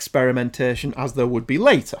much experimentation as there would be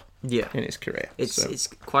later in his career. It's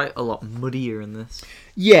quite a lot muddier in this.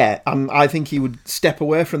 Yeah, and I think he would step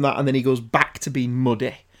away from that, and then he goes back to being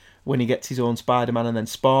muddy when he gets his own Spider-Man and then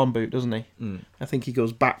Spawn boot, doesn't he? I think he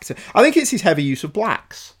goes back to... I think it's his heavy use of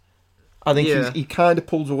blacks. I think Yeah. he kind of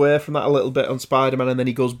pulls away from that a little bit on Spider-Man, and then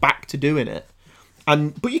he goes back to doing it.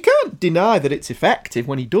 But you can't deny that it's effective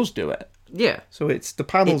when he does do it. Yeah. So the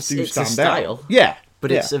panels do It's a stand out. style. Yeah,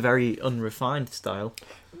 But yeah. it's a very unrefined style,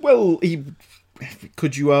 Well,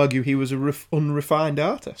 could you argue he was a unrefined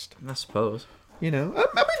artist? I suppose. You know,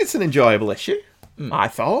 I mean, it's an enjoyable issue. I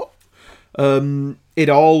thought it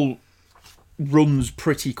all runs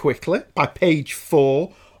pretty quickly. By page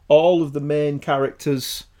 4, all of the main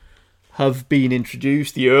characters have been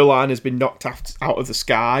introduced. The airline has been knocked out of the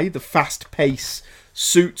sky. The fast pace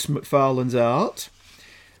suits McFarlane's art.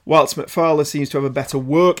 Whilst McFarlane seems to have a better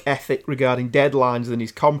work ethic regarding deadlines than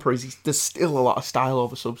his comrades, there's still a lot of style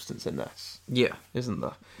over substance in this, Yeah. isn't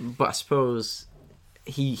there? But I suppose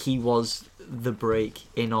he was the break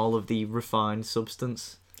in all of the refined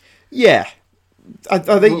substance. Yeah. I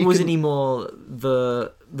think Wasn't he more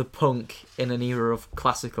the punk in an era of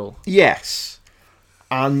classical? Yes.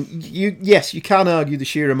 And you can argue the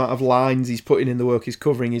sheer amount of lines he's putting in the work is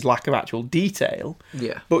covering his lack of actual detail.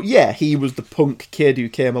 Yeah. But yeah, he was the punk kid who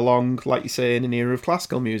came along, like you say, in an era of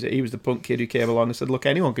classical music. He was the punk kid who came along and said, look,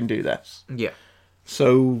 anyone can do this. Yeah.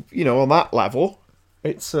 So, you know, on that level,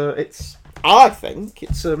 I think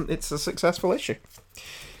it's a successful issue.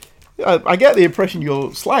 I get the impression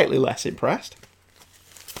you're slightly less impressed.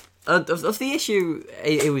 Of the issue,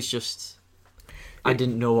 it was just... I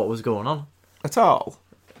didn't know what was going on. At all.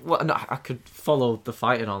 Well, no, I could follow the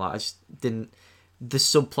fight and all that. I just didn't... The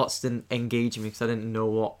subplots didn't engage me because I didn't know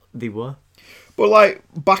what they were. But, like,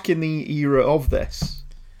 back in the era of this,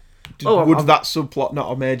 would that subplot not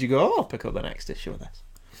have made you go, oh, I'll pick up the next issue of this?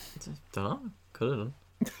 Don't know. Could have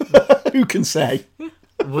done. Who can say?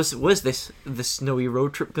 Was this the snowy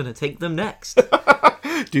road trip going to take them next?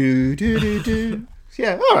 Do.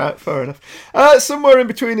 Yeah, alright, fair enough. Somewhere in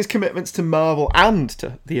between his commitments to Marvel and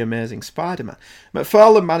to The Amazing Spider-Man,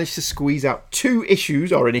 McFarlane managed to squeeze out 2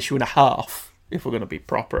 issues, or an issue and a half, if we're going to be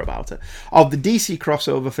proper about it, of the DC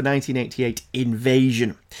crossover for 1988,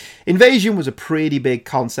 Invasion. Invasion was a pretty big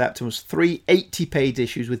concept and was 3 80-page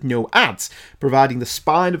issues with no ads, providing the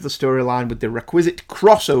spine of the storyline with the requisite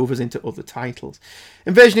crossovers into other titles.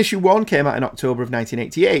 Invasion issue 1 came out in October of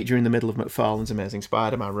 1988 during the middle of McFarlane's Amazing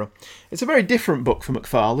Spider-Man run. It's a very different book for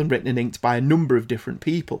McFarlane, written and inked by a number of different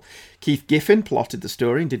people. Keith Giffen plotted the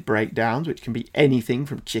story and did breakdowns, which can be anything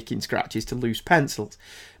from chicken scratches to loose pencils.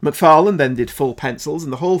 McFarlane then did full pencils,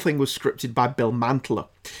 and the whole thing was scripted by Bill Mantler.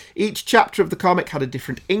 Each chapter of the comic had a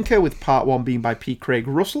different inker, with part 1 being by P. Craig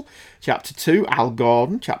Russell, chapter 2 Al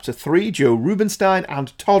Gordon, chapter 3 Joe Rubenstein,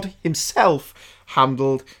 and Todd himself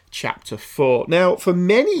handled chapter 4. Now, for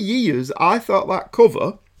many years, I thought that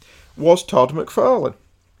cover was Todd McFarlane.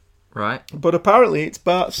 Right. But apparently it's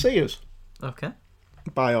Bart Sears, Okay.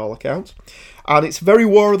 by all accounts. And it's very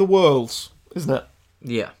War of the Worlds, isn't it?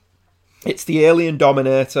 Yeah. It's the alien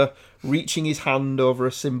dominator reaching his hand over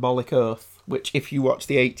a symbolic earth, which, if you watch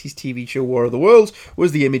the 80s TV show War of the Worlds,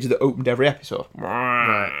 was the image that opened every episode.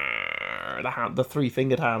 The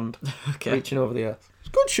 3-fingered hand Okay. reaching over the earth. It's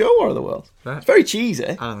a good show, War of the Worlds. Right. It's very cheesy.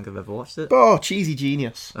 I don't think I've ever watched it. Oh, cheesy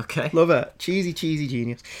genius. Okay. Love it. Cheesy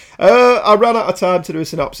genius. I ran out of time to do a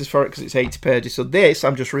synopsis for it because it's 80 pages. So this,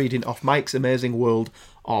 I'm just reading off Mike's Amazing World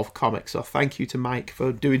of Comics. So thank you to Mike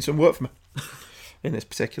for doing some work for me in this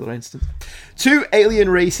particular instance. 2 alien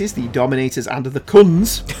races, the Dominators and the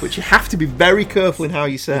Kuns, which you have to be very careful in how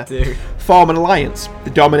you say, do. form an alliance.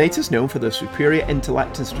 The Dominators, known for their superior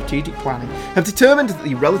intellect and strategic planning, have determined that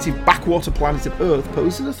the relative backwater planet of Earth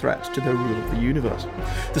poses a threat to their rule of the universe.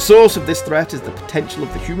 The source of this threat is the potential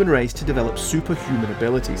of the human race to develop superhuman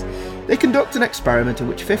abilities. They conduct an experiment in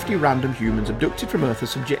which 50 random humans abducted from Earth are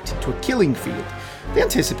subjected to a killing field. They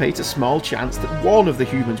anticipate a small chance that one of the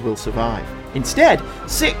humans will survive. Instead,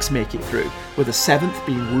 6 make it through, with a 7th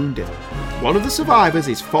being wounded. One of the survivors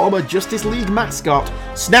is former Justice League mascot,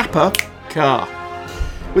 Snapper Carr.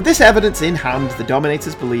 With this evidence in hand, the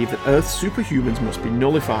Dominators believe that Earth's superhumans must be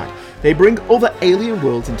nullified. They bring other alien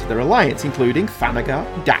worlds into their alliance, including Thanagar,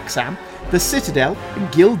 Daxam, the Citadel,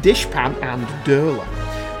 Gil Dishpan, and Durla.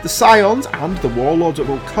 The Scions and the Warlords of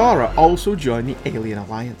Okara also join the alien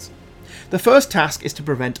alliance. The first task is to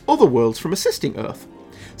prevent other worlds from assisting Earth.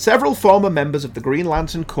 Several former members of the Green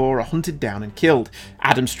Lantern Corps are hunted down and killed.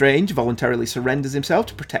 Adam Strange voluntarily surrenders himself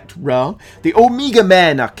to protect Ra. The Omega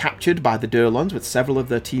Men are captured by the Durlons, with several of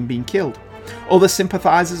their team being killed. Other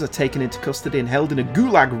sympathisers are taken into custody and held in a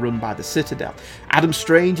gulag run by the Citadel. Adam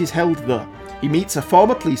Strange is held there. He meets a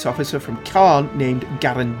former police officer from Karn named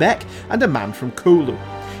Garen Beck and a man from Kolu.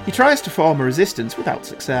 He tries to form a resistance without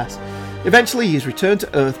success. Eventually he is returned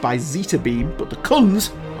to Earth by Zeta Beam, but the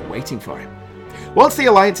Kuns are waiting for him. Once the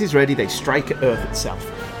Alliance is ready, they strike at Earth itself.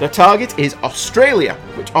 Their target is Australia,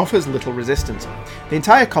 which offers little resistance. The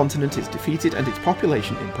entire continent is defeated and its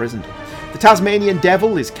population imprisoned. The Tasmanian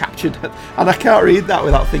Devil is captured, and I can't read that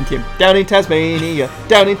without thinking, down in Tasmania,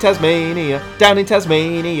 down in Tasmania, down in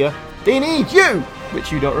Tasmania, they need you!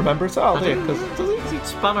 Which you don't remember at all, do you? Does it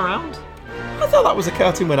span around? I thought that was a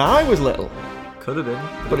cartoon when I was little. Could have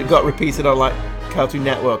been. But it got repeated on, like, Cartoon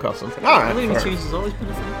Network or something. Alright, Looney Tunes has always been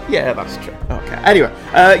a thing. yeah, that's true. Okay. Anyway,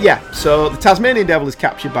 so the Tasmanian Devil is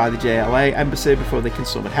captured by the JLA embassy before they can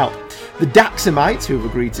summon help. The Daxamites, who have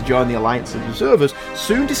agreed to join the Alliance of Observers,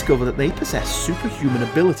 soon discover that they possess superhuman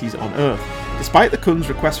abilities on Earth. Despite the Khun's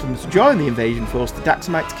request for them to join the invasion force, the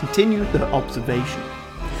Daxamites continue their observation.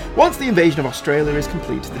 Once the invasion of Australia is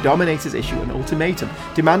complete, the Dominators issue an ultimatum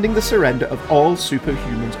demanding the surrender of all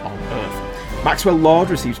superhumans on Earth. Maxwell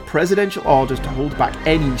Lord receives presidential orders to hold back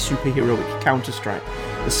any superheroic counterstrike.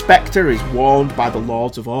 The Spectre is warned by the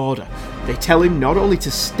Lords of Order. They tell him not only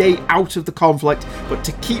to stay out of the conflict, but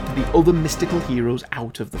to keep the other mystical heroes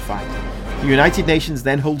out of the fight. The United Nations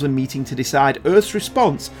then holds a meeting to decide Earth's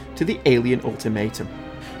response to the alien ultimatum.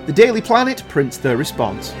 The Daily Planet prints their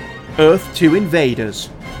response. Earth to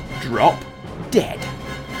invaders. Drop dead.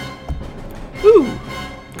 Ooh,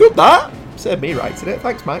 good that. Saved me writing it.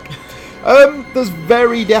 Thanks, Mike. There's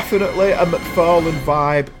very definitely a McFarlane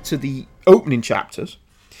vibe to the opening chapters,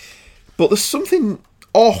 but there's something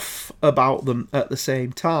off about them at the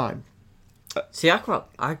same time. See, I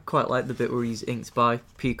quite like the bit where he's inked by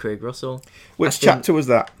P. Craig Russell. Which chapter was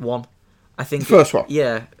that? One. I think The first one?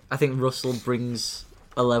 Yeah, I think Russell brings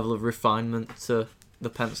a level of refinement to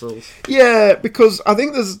the pencils. Yeah, because I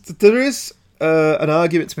think there is an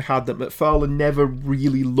argument to be had that McFarlane never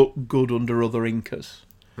really looked good under other inkers.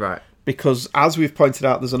 Right. Because, as we've pointed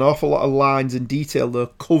out, there's an awful lot of lines and detail that are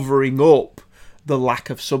covering up the lack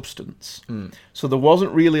of substance. So there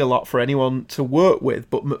wasn't really a lot for anyone to work with,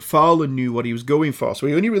 but McFarlane knew what he was going for, so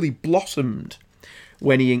he only really blossomed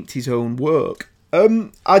when he inked his own work.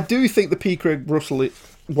 I do think the P. Craig Russell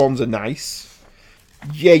ones are nice.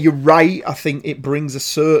 Yeah, you're right, I think it brings a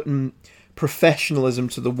certain professionalism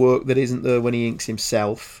to the work that isn't there when he inks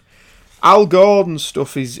himself. Al Gordon's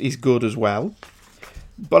stuff is good as well.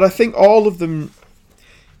 But I think all of them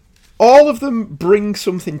bring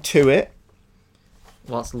something to it.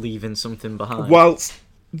 Whilst leaving something behind. Whilst,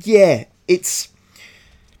 yeah, it's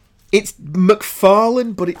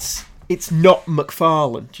McFarlane, but it's not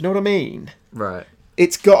McFarlane. Do you know what I mean? Right.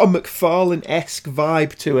 It's got a McFarlane-esque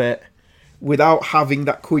vibe to it without having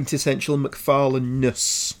that quintessential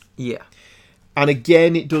McFarlane-ness. Yeah. And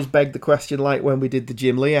again, it does beg the question, like when we did the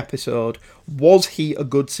Jim Lee episode, was he a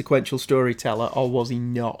good sequential storyteller or was he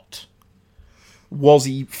not? Was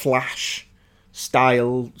he Flash,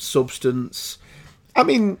 style, substance? I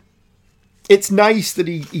mean, it's nice that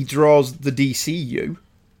he draws the DCU.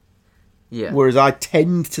 Yeah. Whereas I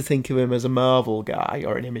tend to think of him as a Marvel guy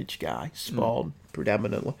or an Image guy, Spawn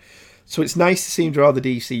predominantly. So it's nice to see him draw the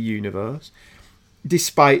DC universe.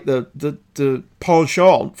 Despite the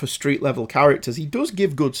penchant for street level characters, he does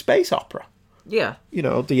give good space opera. Yeah. You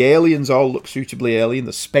know, the aliens all look suitably alien.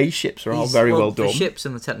 The spaceships are all very well done. The ships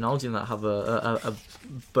and the technology in that have a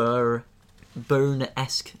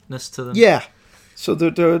Byrne-esque-ness to them. Yeah. So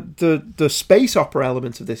the space opera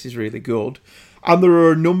element of this is really good. And there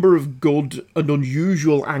are a number of good and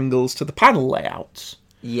unusual angles to the panel layouts.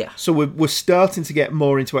 Yeah. So we're starting to get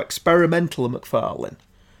more into experimental McFarlane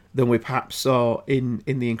than we perhaps saw in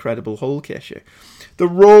the Incredible Hulk issue. The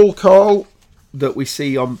roll call that we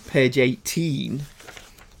see on page 18,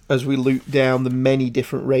 as we loop down the many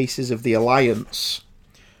different races of the Alliance,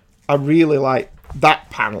 I really like that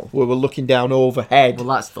panel where we're looking down overhead. Well,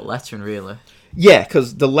 that's the lettering, really. Yeah,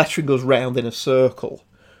 because the lettering goes round in a circle,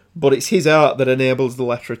 but it's his art that enables the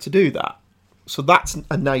letterer to do that. So that's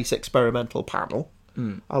a nice experimental panel.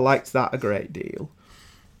 I liked that a great deal.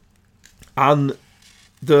 And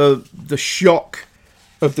the shock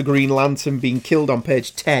of the Green Lantern being killed on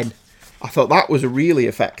page 10, I thought that was a really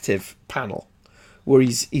effective panel, where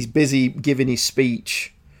he's busy giving his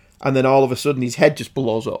speech, and then all of a sudden his head just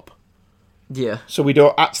blows up. Yeah. So we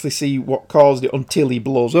don't actually see what caused it until he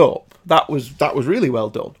blows up. That was really well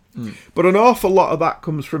done. But an awful lot of that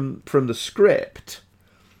comes from the script.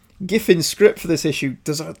 Giffen's script for this issue,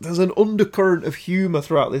 there's an undercurrent of humour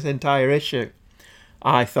throughout this entire issue.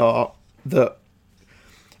 I thought that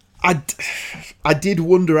I did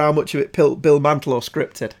wonder how much of it Bill Mantlo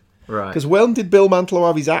scripted. Right. Because when did Bill Mantlo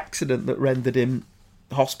have his accident that rendered him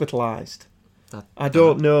hospitalised? I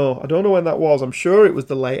don't know. I don't know when that was. I'm sure it was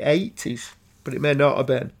the late 80s, but it may not have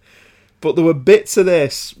been. But there were bits of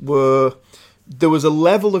this where there was a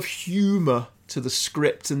level of humour to the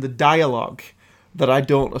script and the dialogue that I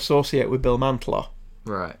don't associate with Bill Mantler.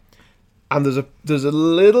 Right. And there's a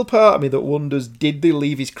little part of me that wonders, did they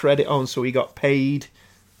leave his credit on so he got paid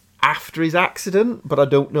after his accident? But I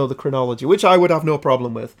don't know the chronology, which I would have no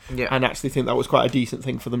problem with. Yeah. And actually think that was quite a decent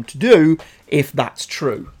thing for them to do, if that's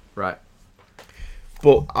true. Right.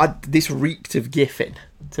 But this reeked of Giffen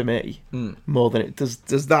to me more than it does.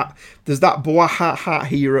 Does that boah hat hat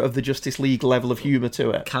hero of the Justice League level of humour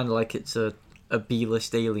to it? Kind of like it's a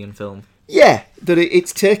B-list alien film. Yeah, that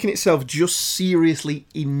it's taken itself just seriously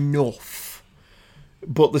enough,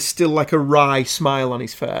 but there's still like a wry smile on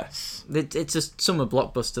his face. It's a summer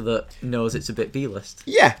blockbuster that knows it's a bit B-list.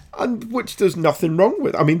 Yeah, and which there's nothing wrong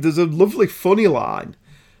with. I mean, there's a lovely funny line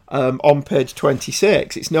on page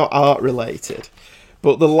 26. It's not art related,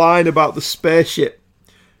 but the line about the spaceship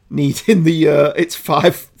needing its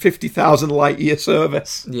 50,000 light year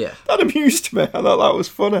service. Yeah. That amused me. I thought that was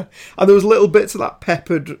funny. And there was little bits of that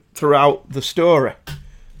peppered throughout the story.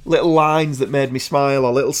 Little lines that made me smile,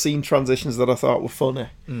 or little scene transitions that I thought were funny.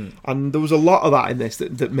 And there was a lot of that in this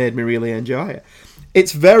that made me really enjoy it.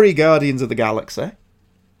 It's very Guardians of the Galaxy,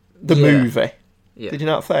 the movie. Yeah. Did you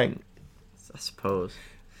not think? I suppose.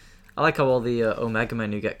 I like how all the Omega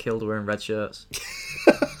Men who get killed are wearing red shirts.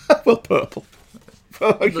 Well, purple.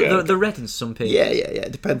 Oh, yeah. The red in some pages. Yeah.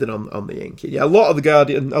 Depending on the ink. Yeah, a lot of the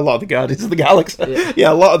Guardians of the Galaxy.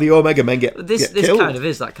 Yeah, a lot of the Omega Men get This killed. kind of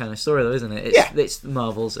is that kind of story, though, isn't it? It's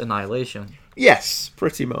Marvel's Annihilation. Yes,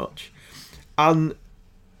 pretty much. And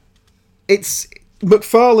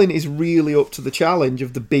McFarlane is really up to the challenge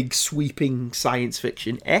of the big sweeping science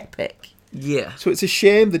fiction epic. Yeah. So it's a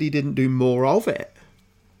shame that he didn't do more of it.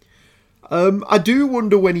 I do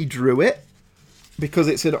wonder when he drew it, because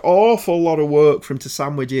it's an awful lot of work for him to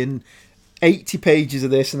sandwich in 80 pages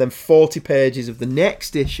of this and then 40 pages of the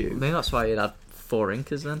next issue. Maybe that's why he'd had 4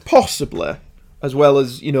 inkers then. Possibly. As well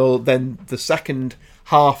as, then the second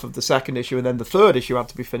half of the second issue and then the third issue had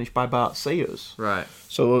to be finished by Bart Sears. Right.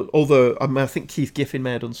 So I think Keith Giffen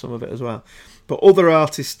may have done some of it as well. But other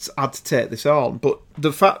artists had to take this on. But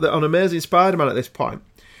the fact that on Amazing Spider-Man at this point,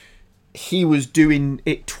 he was doing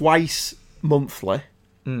it twice monthly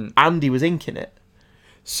and he was inking it.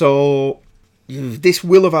 So this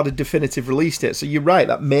will have had a definitive release date. So you're right,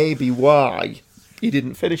 that may be why he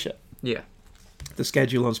didn't finish it. Yeah. The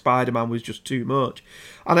schedule on Spider-Man was just too much.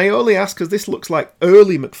 And I only ask because this looks like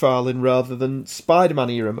early McFarlane rather than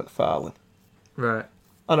Spider-Man era McFarlane. Right.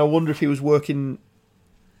 And I wonder if he was working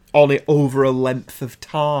on it over a length of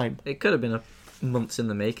time. It could have been a months in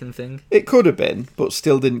the making thing. It could have been, but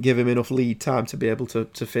still didn't give him enough lead time to be able to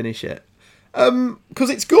finish it. Because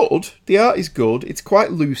it's good. The art is good. It's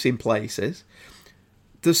quite loose in places.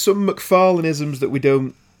 There's some McFarlaneisms that we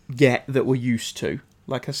don't get that we're used to,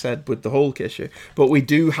 like I said, with the Hulk issue. But we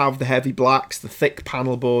do have the heavy blacks, the thick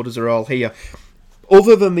panel borders are all here.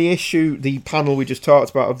 Other than the panel we just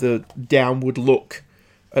talked about of the downward look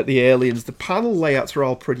at the aliens, the panel layouts are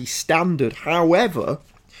all pretty standard. However,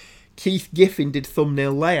 Keith Giffen did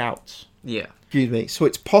thumbnail layouts. Yeah. Excuse me. So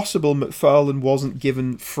it's possible McFarlane wasn't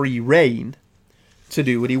given free rein to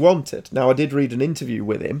do what he wanted. Now, I did read an interview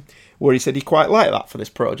with him where he said he quite liked that for this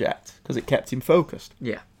project because it kept him focused.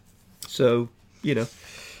 Yeah. So, the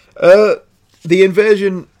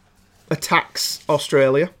invasion attacks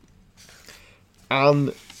Australia,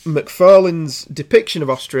 and McFarlane's depiction of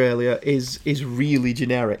Australia is really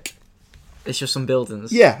generic. It's just some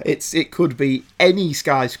buildings. Yeah, it could be any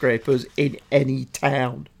skyscrapers in any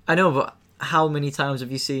town. I know, but how many times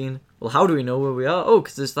have you seen, well, how do we know where we are? Oh,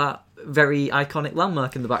 because there's that very iconic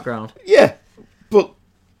landmark in the background. Yeah, but,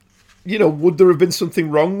 would there have been something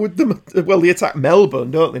wrong with them? Well, they attack Melbourne,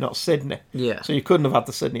 don't they, not Sydney? Yeah. So you couldn't have had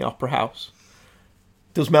the Sydney Opera House.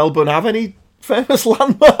 Does Melbourne have any famous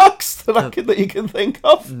landmarks that you can think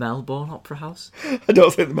of? Melbourne Opera House? I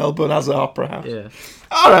don't think Melbourne has an opera house. Yeah.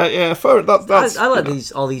 All right, yeah, fair. That's. I like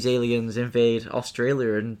all these aliens invade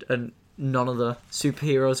Australia and none of the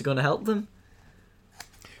superheroes are going to help them.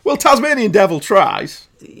 Well, Tasmanian Devil tries.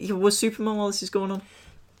 Was Superman while this is going on?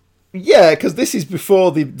 Yeah, because this is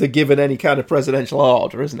before they're given any kind of presidential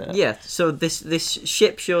order, isn't it? Yeah, so this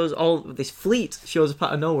ship shows this fleet shows up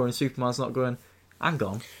out of nowhere and Superman's not going, hang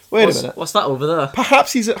on. Wait a minute. What's that over there?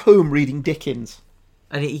 Perhaps he's at home reading Dickens.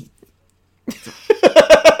 And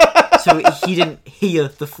so he didn't hear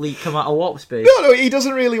the fleet come out of warp space? No, he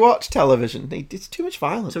doesn't really watch television. It's too much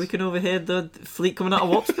violence. So we can overhear the fleet coming out of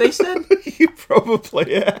warp space then?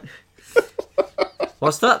 Probably, yeah.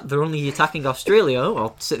 What's that? They're only attacking Australia. Oh,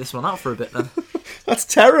 I'll sit this one out for a bit then. That's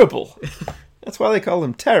terrible. That's why they call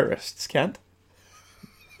them terrorists, Kent.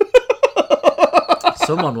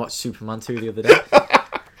 Someone watched Superman 2 the other day.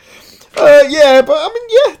 Yeah, but I mean,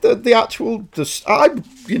 yeah, the actual,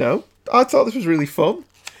 I thought this was really fun.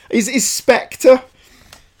 Is Spectre?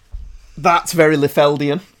 That's very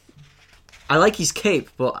Liefeldian. I like his cape,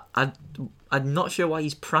 but I'm not sure why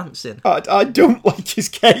he's prancing. I don't like his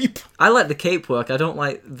cape. I like the cape work. I don't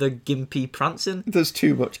like the gimpy prancing. There's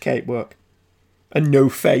too much cape work. And no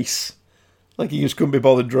face. Like, he just couldn't be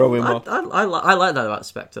bothered drawing one. I like that about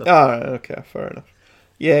Spectre. Oh, okay, fair enough.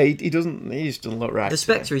 Yeah, he just doesn't look right. The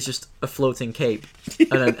Spectre is just a floating cape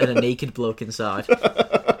and a naked bloke inside.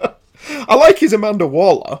 I like his Amanda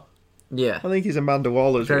Waller. Yeah. I think his Amanda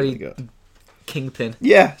Waller's Very really good. Kingpin.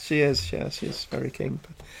 Yeah, she is. Yeah, she's very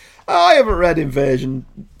kingpin. I haven't read Invasion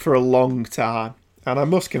for a long time, and I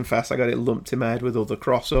must confess I got it lumped in my head with other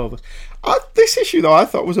crossovers. This issue, though, I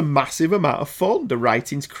thought was a massive amount of fun. The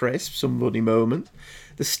writing's crisp, some funny moments.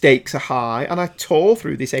 The stakes are high, and I tore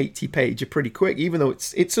through this 80-pager pretty quick, even though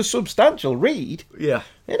it's a substantial read. Yeah.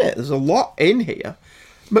 Isn't it? There's a lot in here.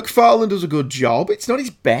 McFarlane does a good job. It's not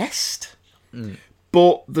his best,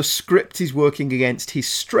 but the script is working against his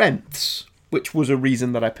strengths, which was a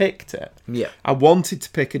reason that I picked it. Yeah. I wanted to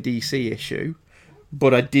pick a DC issue,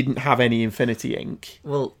 but I didn't have any Infinity ink.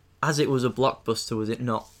 Well, as it was a blockbuster, was it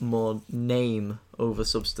not more name over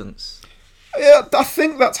substance? Yeah, I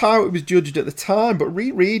think that's how it was judged at the time, but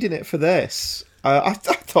rereading it for this, I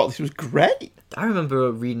thought this was great. I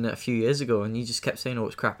remember reading it a few years ago, and you just kept saying, "Oh,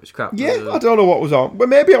 it's crap, it's crap." Yeah, I don't know what was on. Well,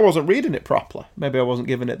 maybe I wasn't reading it properly. Maybe I wasn't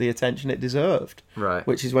giving it the attention it deserved. Right.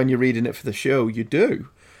 Which is when you're reading it for the show, you do.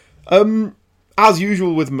 As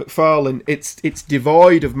usual with McFarlane, it's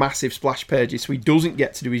devoid of massive splash pages, so he doesn't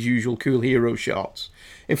get to do his usual cool hero shots.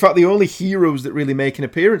 In fact, the only heroes that really make an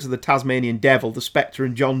appearance are the Tasmanian Devil, the Spectre,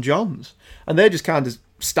 and John Johns. And they just kind of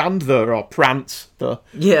stand there or prance there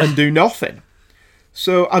and do nothing.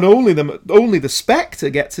 So, and only the Spectre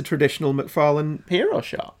gets a traditional McFarlane hero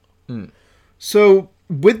shot. So,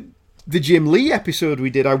 with the Jim Lee episode we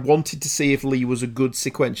did, I wanted to see if Lee was a good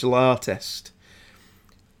sequential artist.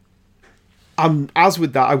 And as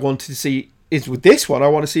with that, I wanted to see, with this one, I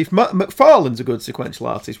want to see if McFarlane's a good sequential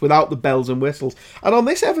artist without the bells and whistles. And on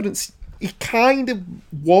this evidence, he kind of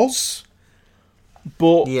was.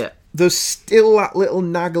 But there's still that little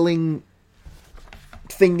nagging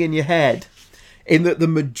thing in your head, in that the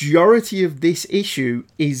majority of this issue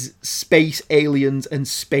is space aliens and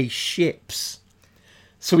spaceships.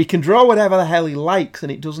 So he can draw whatever the hell he likes,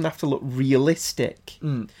 and it doesn't have to look realistic.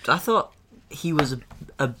 I thought he was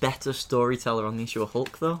a better storyteller on the issue of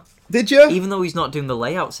Hulk, though. Did you? Even though he's not doing the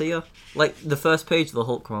layouts here. Like, the first page of the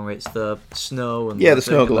Hulk one, where it's the snow and the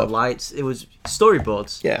snow globe, the lights, it was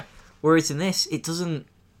storyboards. Yeah. Whereas in this, it doesn't...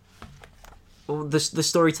 Well, the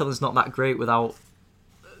storytelling's not that great without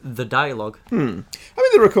the dialogue. I mean,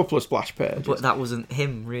 there were a couple of splash pages. But that wasn't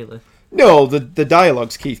him, really. No, the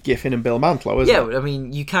dialogue's Keith Giffen and Bill Mantlo, isn't it? Yeah, I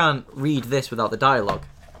mean, you can't read this without the dialogue.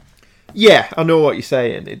 Yeah, I know what you're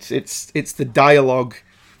saying. It's the dialogue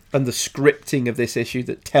and the scripting of this issue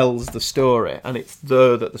that tells the story, and it's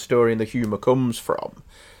there that the story and the humour comes from.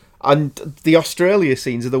 And the Australia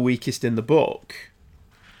scenes are the weakest in the book.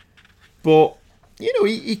 But, you know,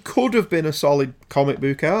 he could have been a solid comic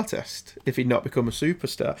book artist if he'd not become a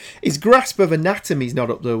superstar. His grasp of anatomy's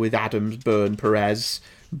not up there with Adams, Byrne, Perez,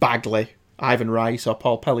 Bagley, Ivan Rice, or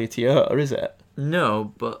Paul Pelletier, is it?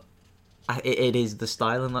 No, but it is the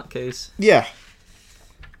style in that case. Yeah.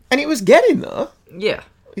 And it was getting there. Yeah.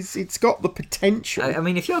 It's got the potential. I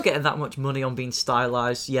mean, if you're getting that much money on being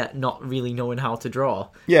stylised yet not really knowing how to draw,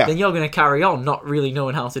 yeah, then you're going to carry on not really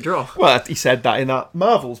knowing how to draw. Well, he said that in that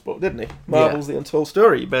Marvel's book, didn't he? Marvel's The Untold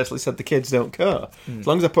Story. He basically said the kids don't care. As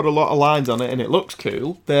long as I put a lot of lines on it and it looks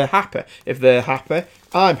cool, they're happy. If they're happy,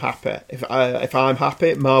 I'm happy. If I'm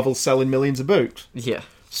happy, Marvel's selling millions of books. Yeah.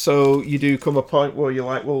 So you do come a point where you're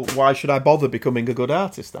like, well, why should I bother becoming a good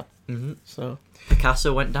artist then? Mm-hmm. So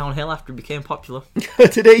Picasso went downhill after he became popular.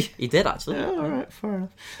 Did he? He did, actually. Yeah, all right, fair enough.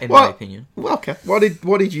 In my opinion. Well, okay. What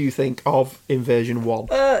did you think of Invasion 1?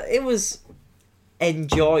 It was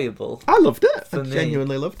enjoyable. I loved it. I me.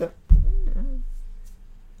 genuinely loved it.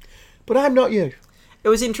 But I'm not you. It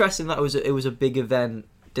was interesting that it was a big event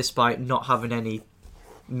despite not having any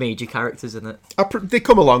major characters in it. They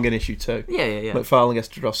come along in issue 2. Yeah. McFarlane gets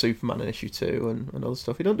to draw Superman in issue 2 and other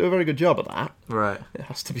stuff. He don't do a very good job of that. Right. It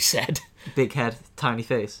has to be said. Big head, tiny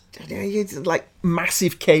face. It's like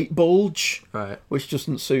massive cape bulge. Right. Which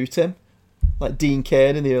doesn't suit him. Like Dean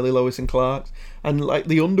Cain in the early Lois and Clark. And like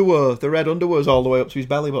the underwear, the red underwear's all the way up to his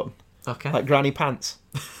belly button. Okay. Like granny pants.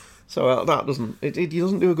 So that doesn't... He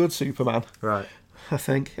doesn't do a good Superman. Right. I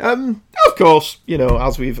think. Of course, you know,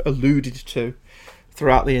 as we've alluded to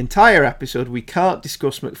throughout the entire episode, we can't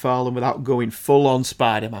discuss McFarlane without going full on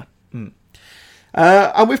Spider-Man.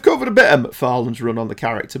 And we've covered a bit of McFarlane's run on the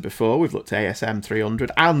character before. We've looked at ASM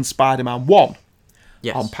 300 and Spider-Man 1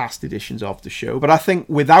 on past editions of the show. But I think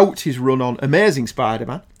without his run on Amazing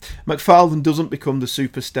Spider-Man, McFarlane doesn't become the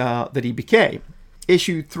superstar that he became.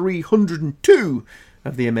 Issue 302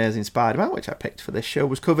 of The Amazing Spider-Man, which I picked for this show,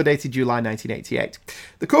 was cover dated July 1988.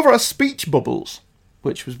 The cover has speech bubbles,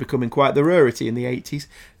 which was becoming quite the rarity in the 80s.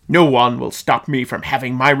 "No one will stop me from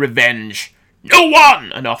having my revenge. No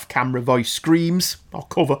one!" An off-camera voice screams, or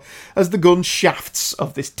cover, as the gun shafts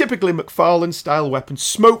of this typically McFarlane-style weapon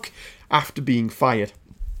smoke after being fired.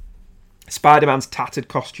 Spider-Man's tattered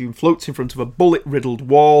costume floats in front of a bullet-riddled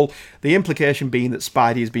wall, the implication being that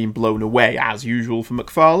Spidey is being blown away. As usual for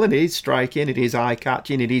McFarlane, it is striking, it is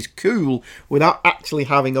eye-catching, it is cool, without actually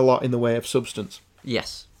having a lot in the way of substance.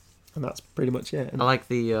 Yes. And that's pretty much it. I like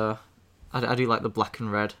the... I do like the black and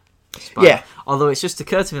red Spider. Yeah. Although it's just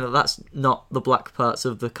occurred to me that that's not the black parts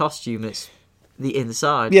of the costume, it's the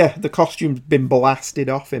inside. Yeah, the costume's been blasted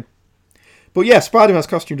off him. But yeah, Spider-Man's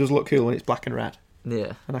costume does look cool when it's black and red.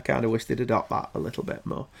 Yeah. And I kind of wish they'd adopt that a little bit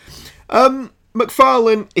more.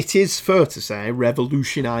 McFarlane, it is fair to say,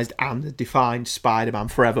 revolutionised and defined Spider-Man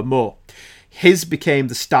forevermore. His became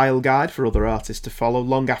the style guide for other artists to follow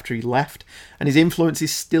long after he left, and his influence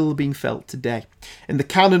is still being felt today. In the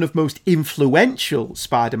canon of most influential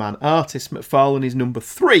Spider-Man artists, McFarlane is number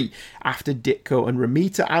 3 after Ditko and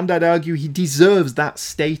Romita, and I'd argue he deserves that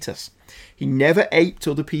status. He never aped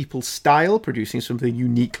other people's style, producing something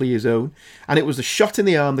uniquely his own, and it was the shot in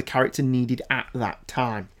the arm the character needed at that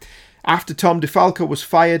time. After Tom DeFalco was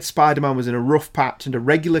fired, Spider-Man was in a rough patch, and a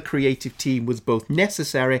regular creative team was both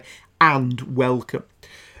necessary and welcome.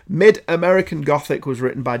 Mid-American Gothic was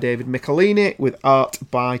written by David McFarlane, with art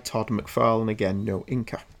by Todd McFarlane, again, no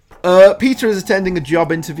inker. Peter is attending a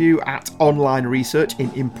job interview at Online Research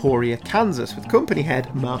in Emporia, Kansas, with company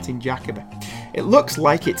head Martin Jacoby. It looks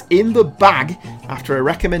like it's in the bag after a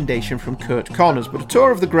recommendation from Kurt Connors, but a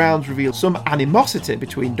tour of the grounds reveals some animosity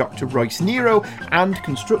between Dr. Royce Nero and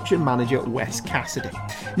construction manager Wes Cassidy.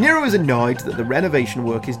 Nero is annoyed that the renovation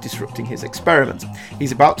work is disrupting his experiment.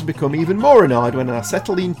 He's about to become even more annoyed when an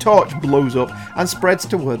acetylene torch blows up and spreads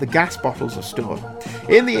to where the gas bottles are stored.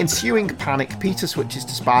 In the ensuing panic, Peter switches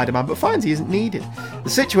to Spider-Man but finds he isn't needed. The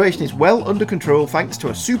situation is well under control thanks to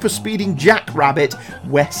a super-speeding jackrabbit,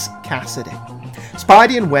 Wes Cassidy.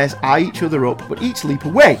 Spidey and Wes eye each other up, but each leap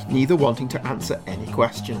away, neither wanting to answer any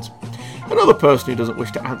questions. Another person who doesn't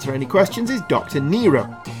wish to answer any questions is Dr.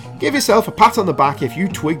 Nero. Give yourself a pat on the back if you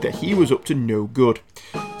twigged that he was up to no good.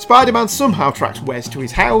 Spider-Man somehow tracks Wes to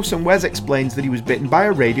his house, and Wes explains that he was bitten by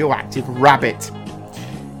a radioactive rabbit.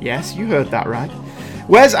 Yes, you heard that right.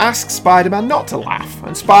 Wes asks Spider-Man not to laugh,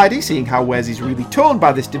 and Spidey, seeing how Wes is really torn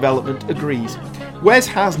by this development, agrees. Wes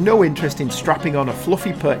has no interest in strapping on a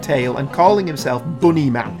fluffy pert tail and calling himself Bunny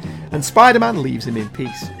Man, and Spider-Man leaves him in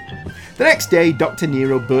peace. The next day, Dr.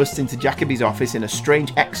 Nero bursts into Jacoby's office in a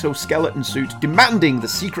strange exoskeleton suit, demanding the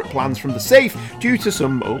secret plans from the safe due to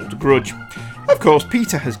some old grudge. Of course,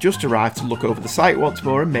 Peter has just arrived to look over the site once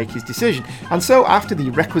more and make his decision, and so after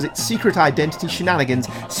the requisite secret identity shenanigans,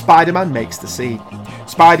 Spider-Man makes the scene.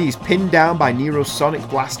 Spidey is pinned down by Nero's sonic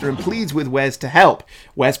blaster and pleads with Wes to help.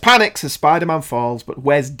 Wes panics as Spider-Man falls, but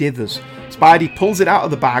Wes dithers. Spidey pulls it out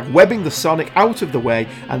of the bag, webbing the Sonic out of the way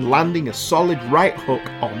and landing a solid right hook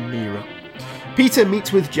on Nero. Peter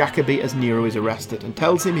meets with Jacoby as Nero is arrested and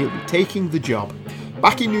tells him he'll be taking the job.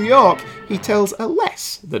 Back in New York, he tells a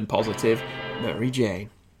less than positive Mary Jane.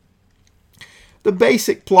 The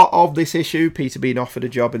basic plot of this issue, Peter being offered a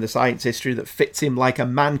job in the science history that fits him like a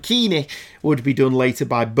mankini, would be done later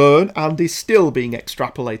by Byrne and is still being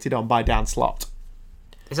extrapolated on by Dan Slott.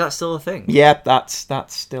 Is that still a thing? Yeah, that's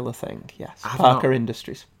still a thing, yes. Parker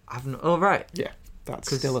Industries. Oh, right. Yeah,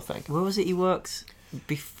 that's still a thing. Where was it he worked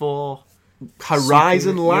before?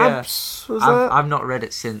 Horizon Labs, was that? I've not read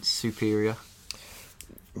it since Superior.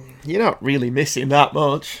 You're not really missing that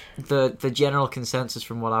much. The general consensus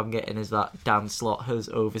from what I'm getting is that Dan Slott has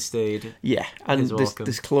overstayed. Yeah, and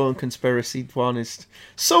this clone conspiracy one is...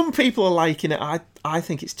 Some people are liking it. I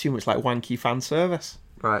think it's too much like wanky fan service.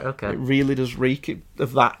 Right, okay. It really does reek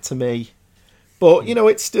of that to me. But, you know,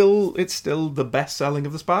 it's still the best-selling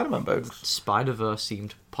of the Spider-Man books. Spider-Verse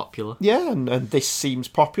seemed popular. Yeah, and this seems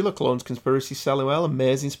popular. Clones Conspiracy selling well.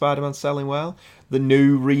 Amazing Spider-Man selling well. The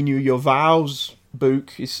new Renew Your Vows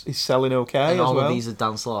book is selling okay and as well. all of these are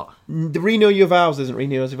Dan Slott. The Renew Your Vows isn't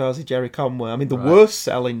Renew Your Vows, it's Jerry Conway. I mean, the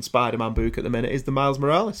worst-selling Spider-Man book at the minute is the Miles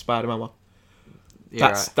Morales Spider-Man one.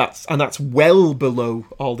 Yeah, That's well below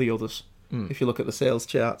all the others, if you look at the sales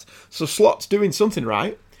charts. So Slott's doing something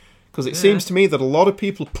right. Because it seems to me that a lot of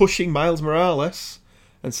people pushing Miles Morales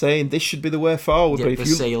and saying this should be the way forward. Yeah, but if the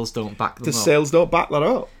you, sales don't back them the up. sales don't back that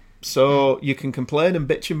up. So you can complain and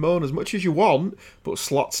bitch and moan as much as you want, but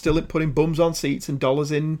slots still putting bums on seats and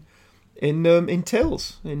dollars in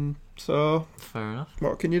tills. So Fair enough.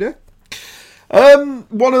 what can you do?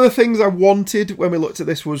 One of the things I wanted when we looked at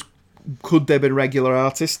this was, could there have been a regular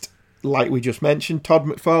artist? Like we just mentioned, Todd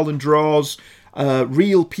McFarlane draws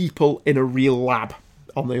real people in a real lab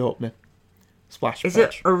on the opening splash Is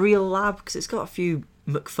page. it a real lab? Because it's got a few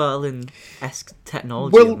McFarlane-esque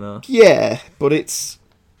technology in there. Well, yeah, but it's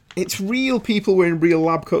real people wearing real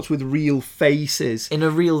lab coats with real faces. In a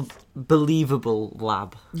real believable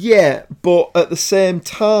lab. Yeah, but at the same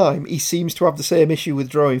time, he seems to have the same issue with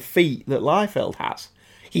drawing feet that Liefeld has.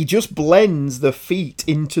 He just blends the feet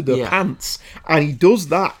into the pants, and he does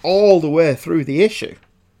that all the way through the issue.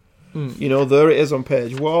 You know, there it is on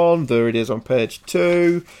page 1, there it is on page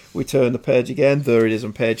 2, we turn the page again, there it is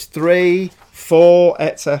on page 3, 4,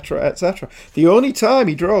 etc., etc. The only time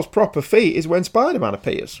he draws proper feet is when Spider-Man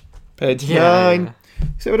appears. Page 9.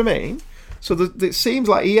 See what I mean? So it seems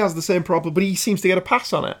like he has the same problem, but he seems to get a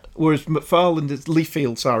pass on it. Whereas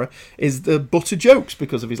Liefeld, is the butt of jokes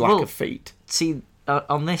because of his lack of feet. See,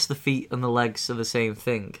 on this, the feet and the legs are the same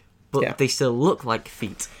thing, but Yeah. they still look like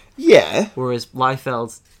feet. Yeah. Whereas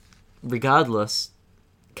Liefeld, regardless,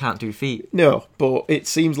 can't do feet. No, but it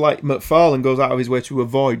seems like McFarlane goes out of his way to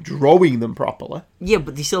avoid drawing them properly. Yeah,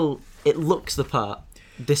 but it looks the part,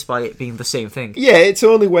 despite it being the same thing. Yeah, it's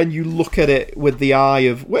only when you look at it with the eye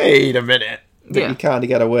of, wait a minute, that you kind of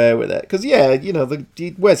get away with it. Because, yeah, you know,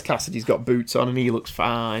 Wes Cassidy's got boots on and he looks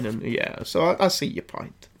fine, and yeah, so I see your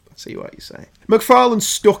point. I see what you say. McFarlane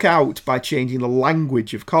stuck out by changing the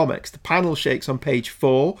language of comics. The panel shakes on page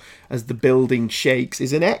 4 as the building shakes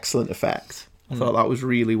is an excellent effect. I thought that was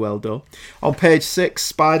really well done. On page 6,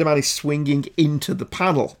 Spider-Man is swinging into the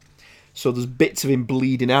panel. So there's bits of him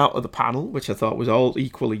bleeding out of the panel, which I thought was all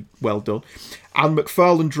equally well done. And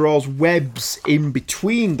McFarlane draws webs in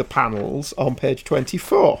between the panels on page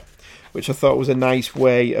 24, which I thought was a nice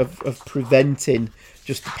way of preventing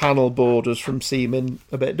just the panel borders from seeming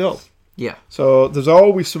a bit dull. Yeah. So there's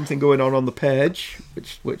always something going on the page,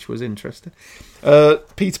 which was interesting.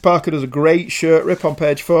 Peter Parker does a great shirt rip on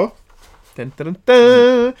page 4. Dun, dun, dun,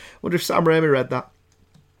 dun. Wonder if Sam Raimi read that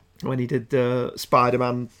when he did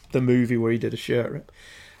Spider-Man, the movie where he did a shirt rip.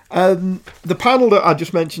 The panel that I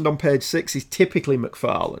just mentioned on page 6 is typically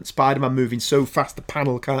McFarlane. Spider-Man moving so fast the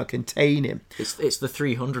panel can't contain him. It's the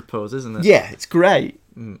 300 pose, isn't it? Yeah, it's great.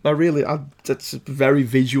 That's a very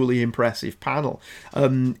visually impressive panel.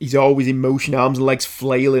 He's always in motion, arms and legs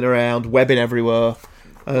flailing around, webbing everywhere.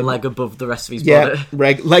 Leg above the rest of his body.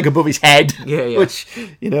 Leg above his head. Yeah. Which,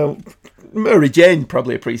 you know, Mary Jane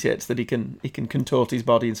probably appreciates that he can contort his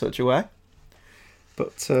body in such a way.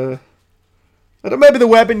 But I don't know, maybe the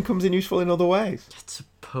webbing comes in useful in other ways. I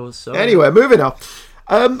suppose so. Anyway, moving on.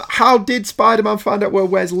 How did Spider-Man find out where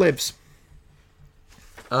Wes lives?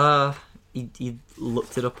 He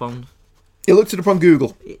looked it up on... He looked it up on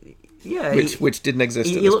Google. Yeah. Which didn't exist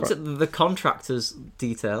at He this looked point. at the contractor's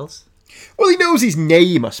details. Well, he knows his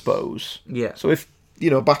name, I suppose. Yeah. So if, you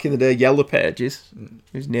know, back in the day, Yellow Pages,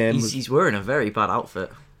 his name was... He's wearing a very bad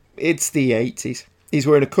outfit. It's the 80s. He's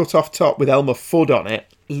wearing a cut-off top with Elmer Fudd on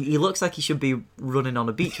it. He looks like he should be running on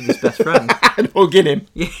a beach with his best friend. And hugging him.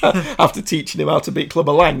 Yeah. After teaching him how to beat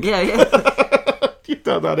Clubber Lang. Yeah. You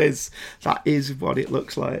know, that is what it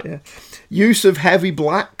looks like, yeah. Use of heavy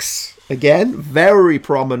blacks, again, very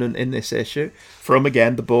prominent in this issue. From,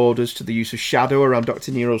 again, the borders to the use of shadow around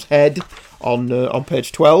Dr. Nero's head on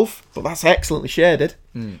page 12. But that's excellently shaded.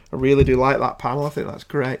 I really do like that panel. I think that's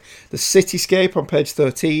great. The cityscape on page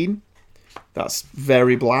 13. That's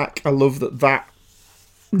very black. I love that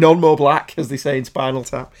none more black, as they say in Spinal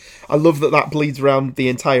Tap. I love that bleeds around the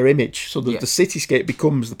entire image, so that the cityscape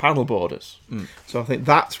becomes the panel borders. So I think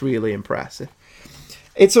that's really impressive.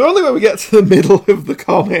 It's only when we get to the middle of the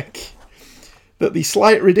comic that the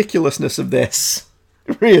slight ridiculousness of this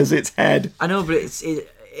rears its head. I know, but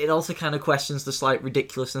it also kind of questions the slight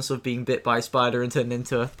ridiculousness of being bit by a spider and turned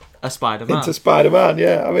into a Spider-Man. Into Spider-Man,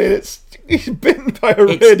 yeah. I mean, he's bitten by a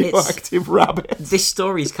radioactive rabbit. This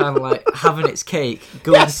story's kind of like having its cake,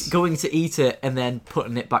 going to eat it, and then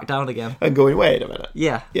putting it back down again. And going, wait a minute.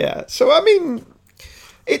 Yeah. Yeah. So, I mean,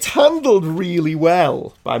 it's handled really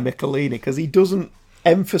well by McFarlane because he doesn't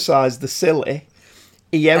emphasise the silly.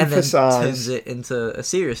 He emphasises... And then turns it into a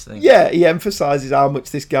serious thing. Yeah, he emphasises how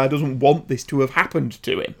much this guy doesn't want this to have happened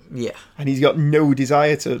to him. Yeah. And he's got no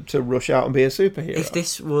desire to rush out and be a superhero. If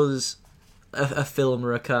this was a film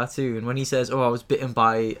or a cartoon, when he says, I was bitten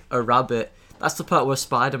by a rabbit, that's the part where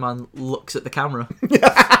Spider-Man looks at the camera.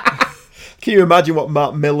 Can you imagine what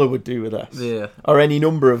Mark Miller would do with this? Yeah. Or any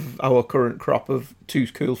number of our current crop of too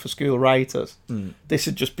cool for school writers. This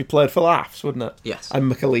would just be played for laughs, wouldn't it? Yes.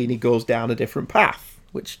 And McFarlane goes down a different path,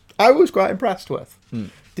 which I was quite impressed with.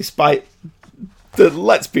 Despite the,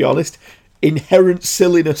 let's be honest, inherent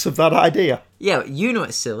silliness of that idea. Yeah, you know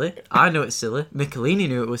it's silly. I know it's silly. McFarlane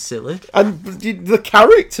knew it was silly. And the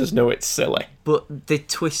characters know it's silly. But they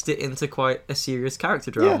twist it into quite a serious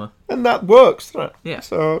character drama. Yeah, and that works, doesn't it? Yeah.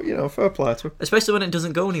 So, fair play to him. Especially when it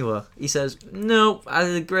doesn't go anywhere. He says, no, I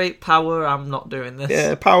had a great power, I'm not doing this.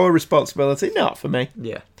 Yeah, power, responsibility, not for me.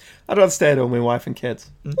 Yeah. I'd rather stay at home with my wife and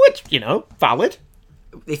kids. Which, valid.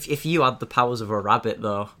 If you had the powers of a rabbit,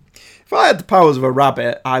 though. If I had the powers of a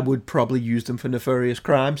rabbit, I would probably use them for nefarious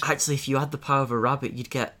crimes. Actually, if you had the power of a rabbit, you'd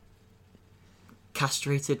get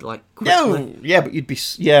castrated, like, quickly. No, yeah, but you'd be...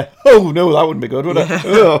 Yeah. Oh, no, that wouldn't be good, would it?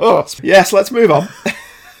 Oh. Yes, let's move on.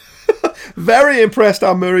 Very impressed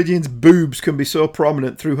how Mary Jane's boobs can be so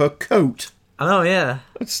prominent through her coat. I know, yeah.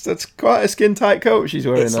 That's quite a skin-tight coat she's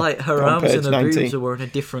wearing. It's like her on arms page and her 19. boobs are wearing a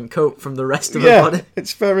different coat from the rest of her body.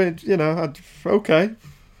 It's very, okay.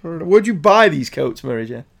 Where'd you buy these coats, Mary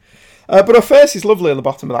Jane? But her face is lovely on the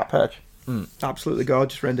bottom of that page. Absolutely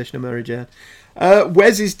gorgeous rendition of Mary Jane.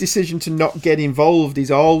 Wes's decision to not get involved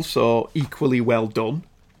is also equally well done.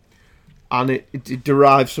 And it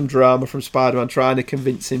derives some drama from Spider-Man trying to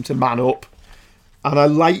convince him to man up. And I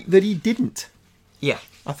like that he didn't. Yeah.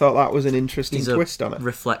 I thought that was an interesting He's twist on it.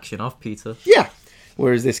 Reflection of Peter. Yeah.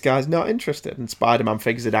 Whereas this guy's not interested. And Spider-Man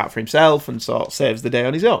figures it out for himself and sort of saves the day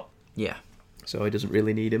on his own. Yeah. So he doesn't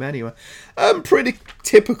really need him anyway. Pretty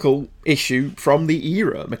typical issue from the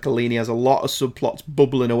era. McFarlane has a lot of subplots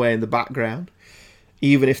bubbling away in the background,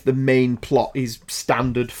 even if the main plot is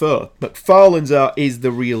standard fare. McFarlane's art is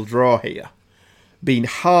the real draw here, being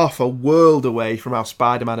half a world away from how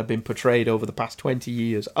Spider-Man had been portrayed over the past 20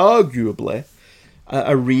 years. Arguably,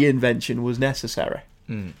 a reinvention was necessary.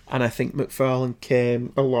 And I think McFarlane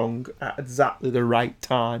came along at exactly the right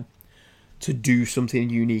time to do something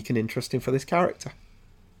unique and interesting for this character.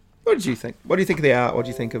 What did you think? What do you think of the art? What do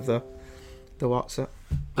you think of the what's it?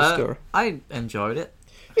 The story? I enjoyed it.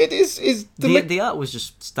 It is The art was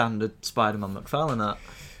just standard Spider-Man McFarlane art.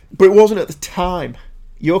 but it wasn't at the time.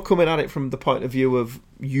 You're coming at it from the point of view of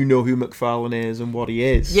who McFarlane is and what he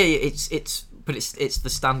is. Yeah, it's the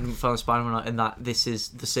standard McFarlane Spider-Man art in that this is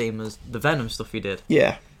the same as the Venom stuff he did.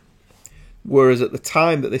 Yeah. Whereas at the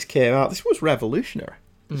time that this came out, this was revolutionary.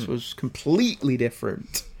 This was completely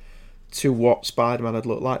different to what Spider-Man had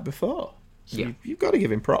looked like before. So you've got to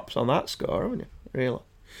give him props on that score, haven't you? Really.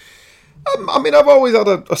 I've always had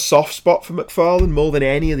a soft spot for McFarlane more than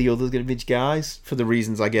any of the other Image guys for the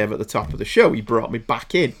reasons I gave at the top of the show. He brought me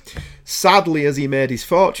back in. Sadly, as he made his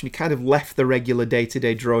fortune, he kind of left the regular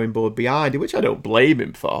day-to-day drawing board behind, which I don't blame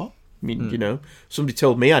him for. I mean, somebody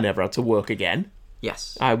told me I never had to work again.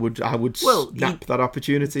 Yes. I would snap that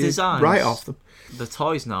opportunity designs right off them. The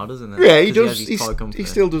toys now, doesn't it? Yeah, he 'Cause does. He has his toy company. He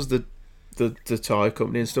still does the toy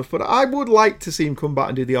company and stuff. But I would like to see him come back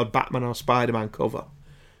and do the odd Batman or Spider-Man cover,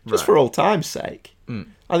 just for old time's sake.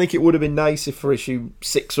 I think it would have been nice if for issue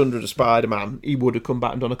 600 of Spider-Man he would have come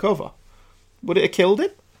back and done a cover. Would it have killed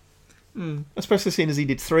him? Especially seeing as he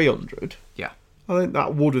did 300. Yeah. I think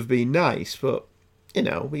that would have been nice, but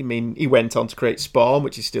he went on to create Spawn,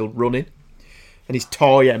 which is still running, and his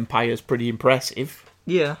toy empire is pretty impressive.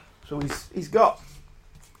 Yeah. So he's got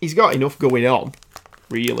enough going on,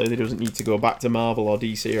 really. He doesn't need to go back to Marvel or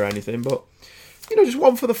DC or anything, but just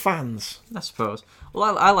one for the fans. I suppose.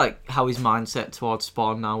 Well, I like how his mindset towards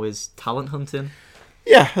Spawn now is talent hunting.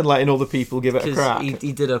 Yeah, and letting other people give it a Because crack.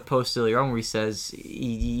 he did a post earlier on where he says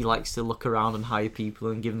he likes to look around and hire people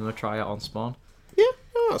and give them a try out on Spawn. Yeah,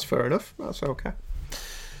 that's fair enough. That's okay.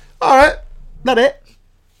 All right, that it.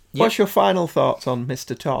 Yep. What's your final thoughts on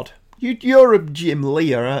Mr. Todd? You're a Jim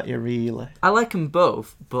Lee, aren't you, really? I like them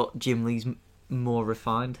both, but Jim Lee's more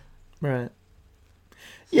refined. Right.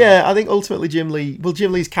 Yeah, I think ultimately Jim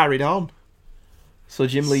Lee's carried on. So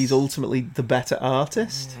Jim Lee's ultimately the better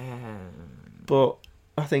artist. But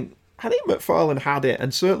I think McFarlane had it,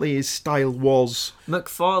 and certainly his style was...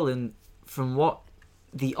 McFarlane, from what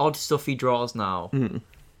the odd stuff he draws now,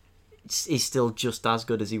 he's still just as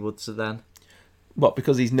good as he was then. What,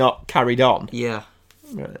 because he's not carried on? Yeah.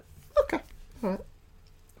 Right. Okay. All right.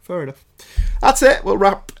 Fair enough. That's it. We'll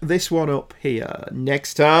wrap this one up here.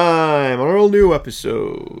 Next time on our all new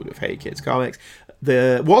episode of Hey Kids Comics,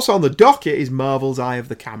 what's on the docket is Marvel's Eye of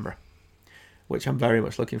the Camera, which I'm very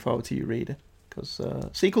much looking forward to you reading, because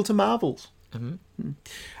sequel to Marvel's.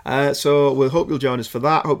 So we'll hope you'll join us for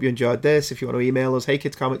that. Hope you enjoyed this. If you want to email us,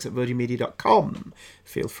 heykidscomics@virginmedia.com,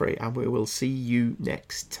 feel free, and we will see you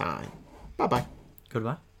next time. Bye-bye.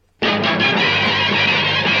 Goodbye.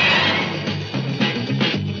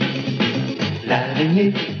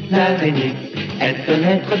 L'araignée, elle peut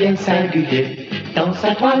être bien singulier. Dans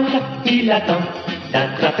sa toile, il attend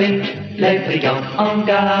d'attraper les brigands en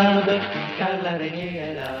garde, car l'araignée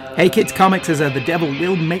est là. Hey Kids Comics is The Devil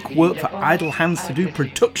Will Make Work for Idle Hands to Do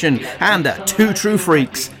production and a Two True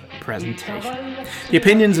Freaks presentation. The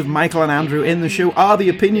opinions of Michael and Andrew in the show are the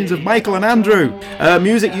opinions of Michael and Andrew.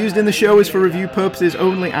 Music used in the show is for review purposes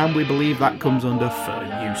only, and we believe that comes under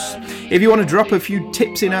fair use. If you want to drop a few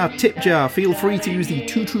tips in our tip jar, feel free to use the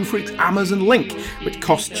Two True Freaks Amazon link, which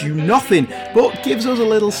costs you nothing, but gives us a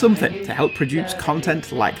little something to help produce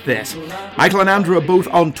content like this. Michael and Andrew are both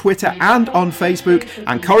on Twitter and on Facebook,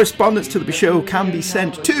 and correspondence to the show can be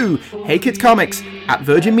sent to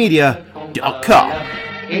heykidscomics@virginmedia.com.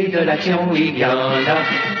 Et de l'action, il y en a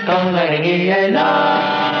quand l'araignée est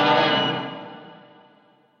là.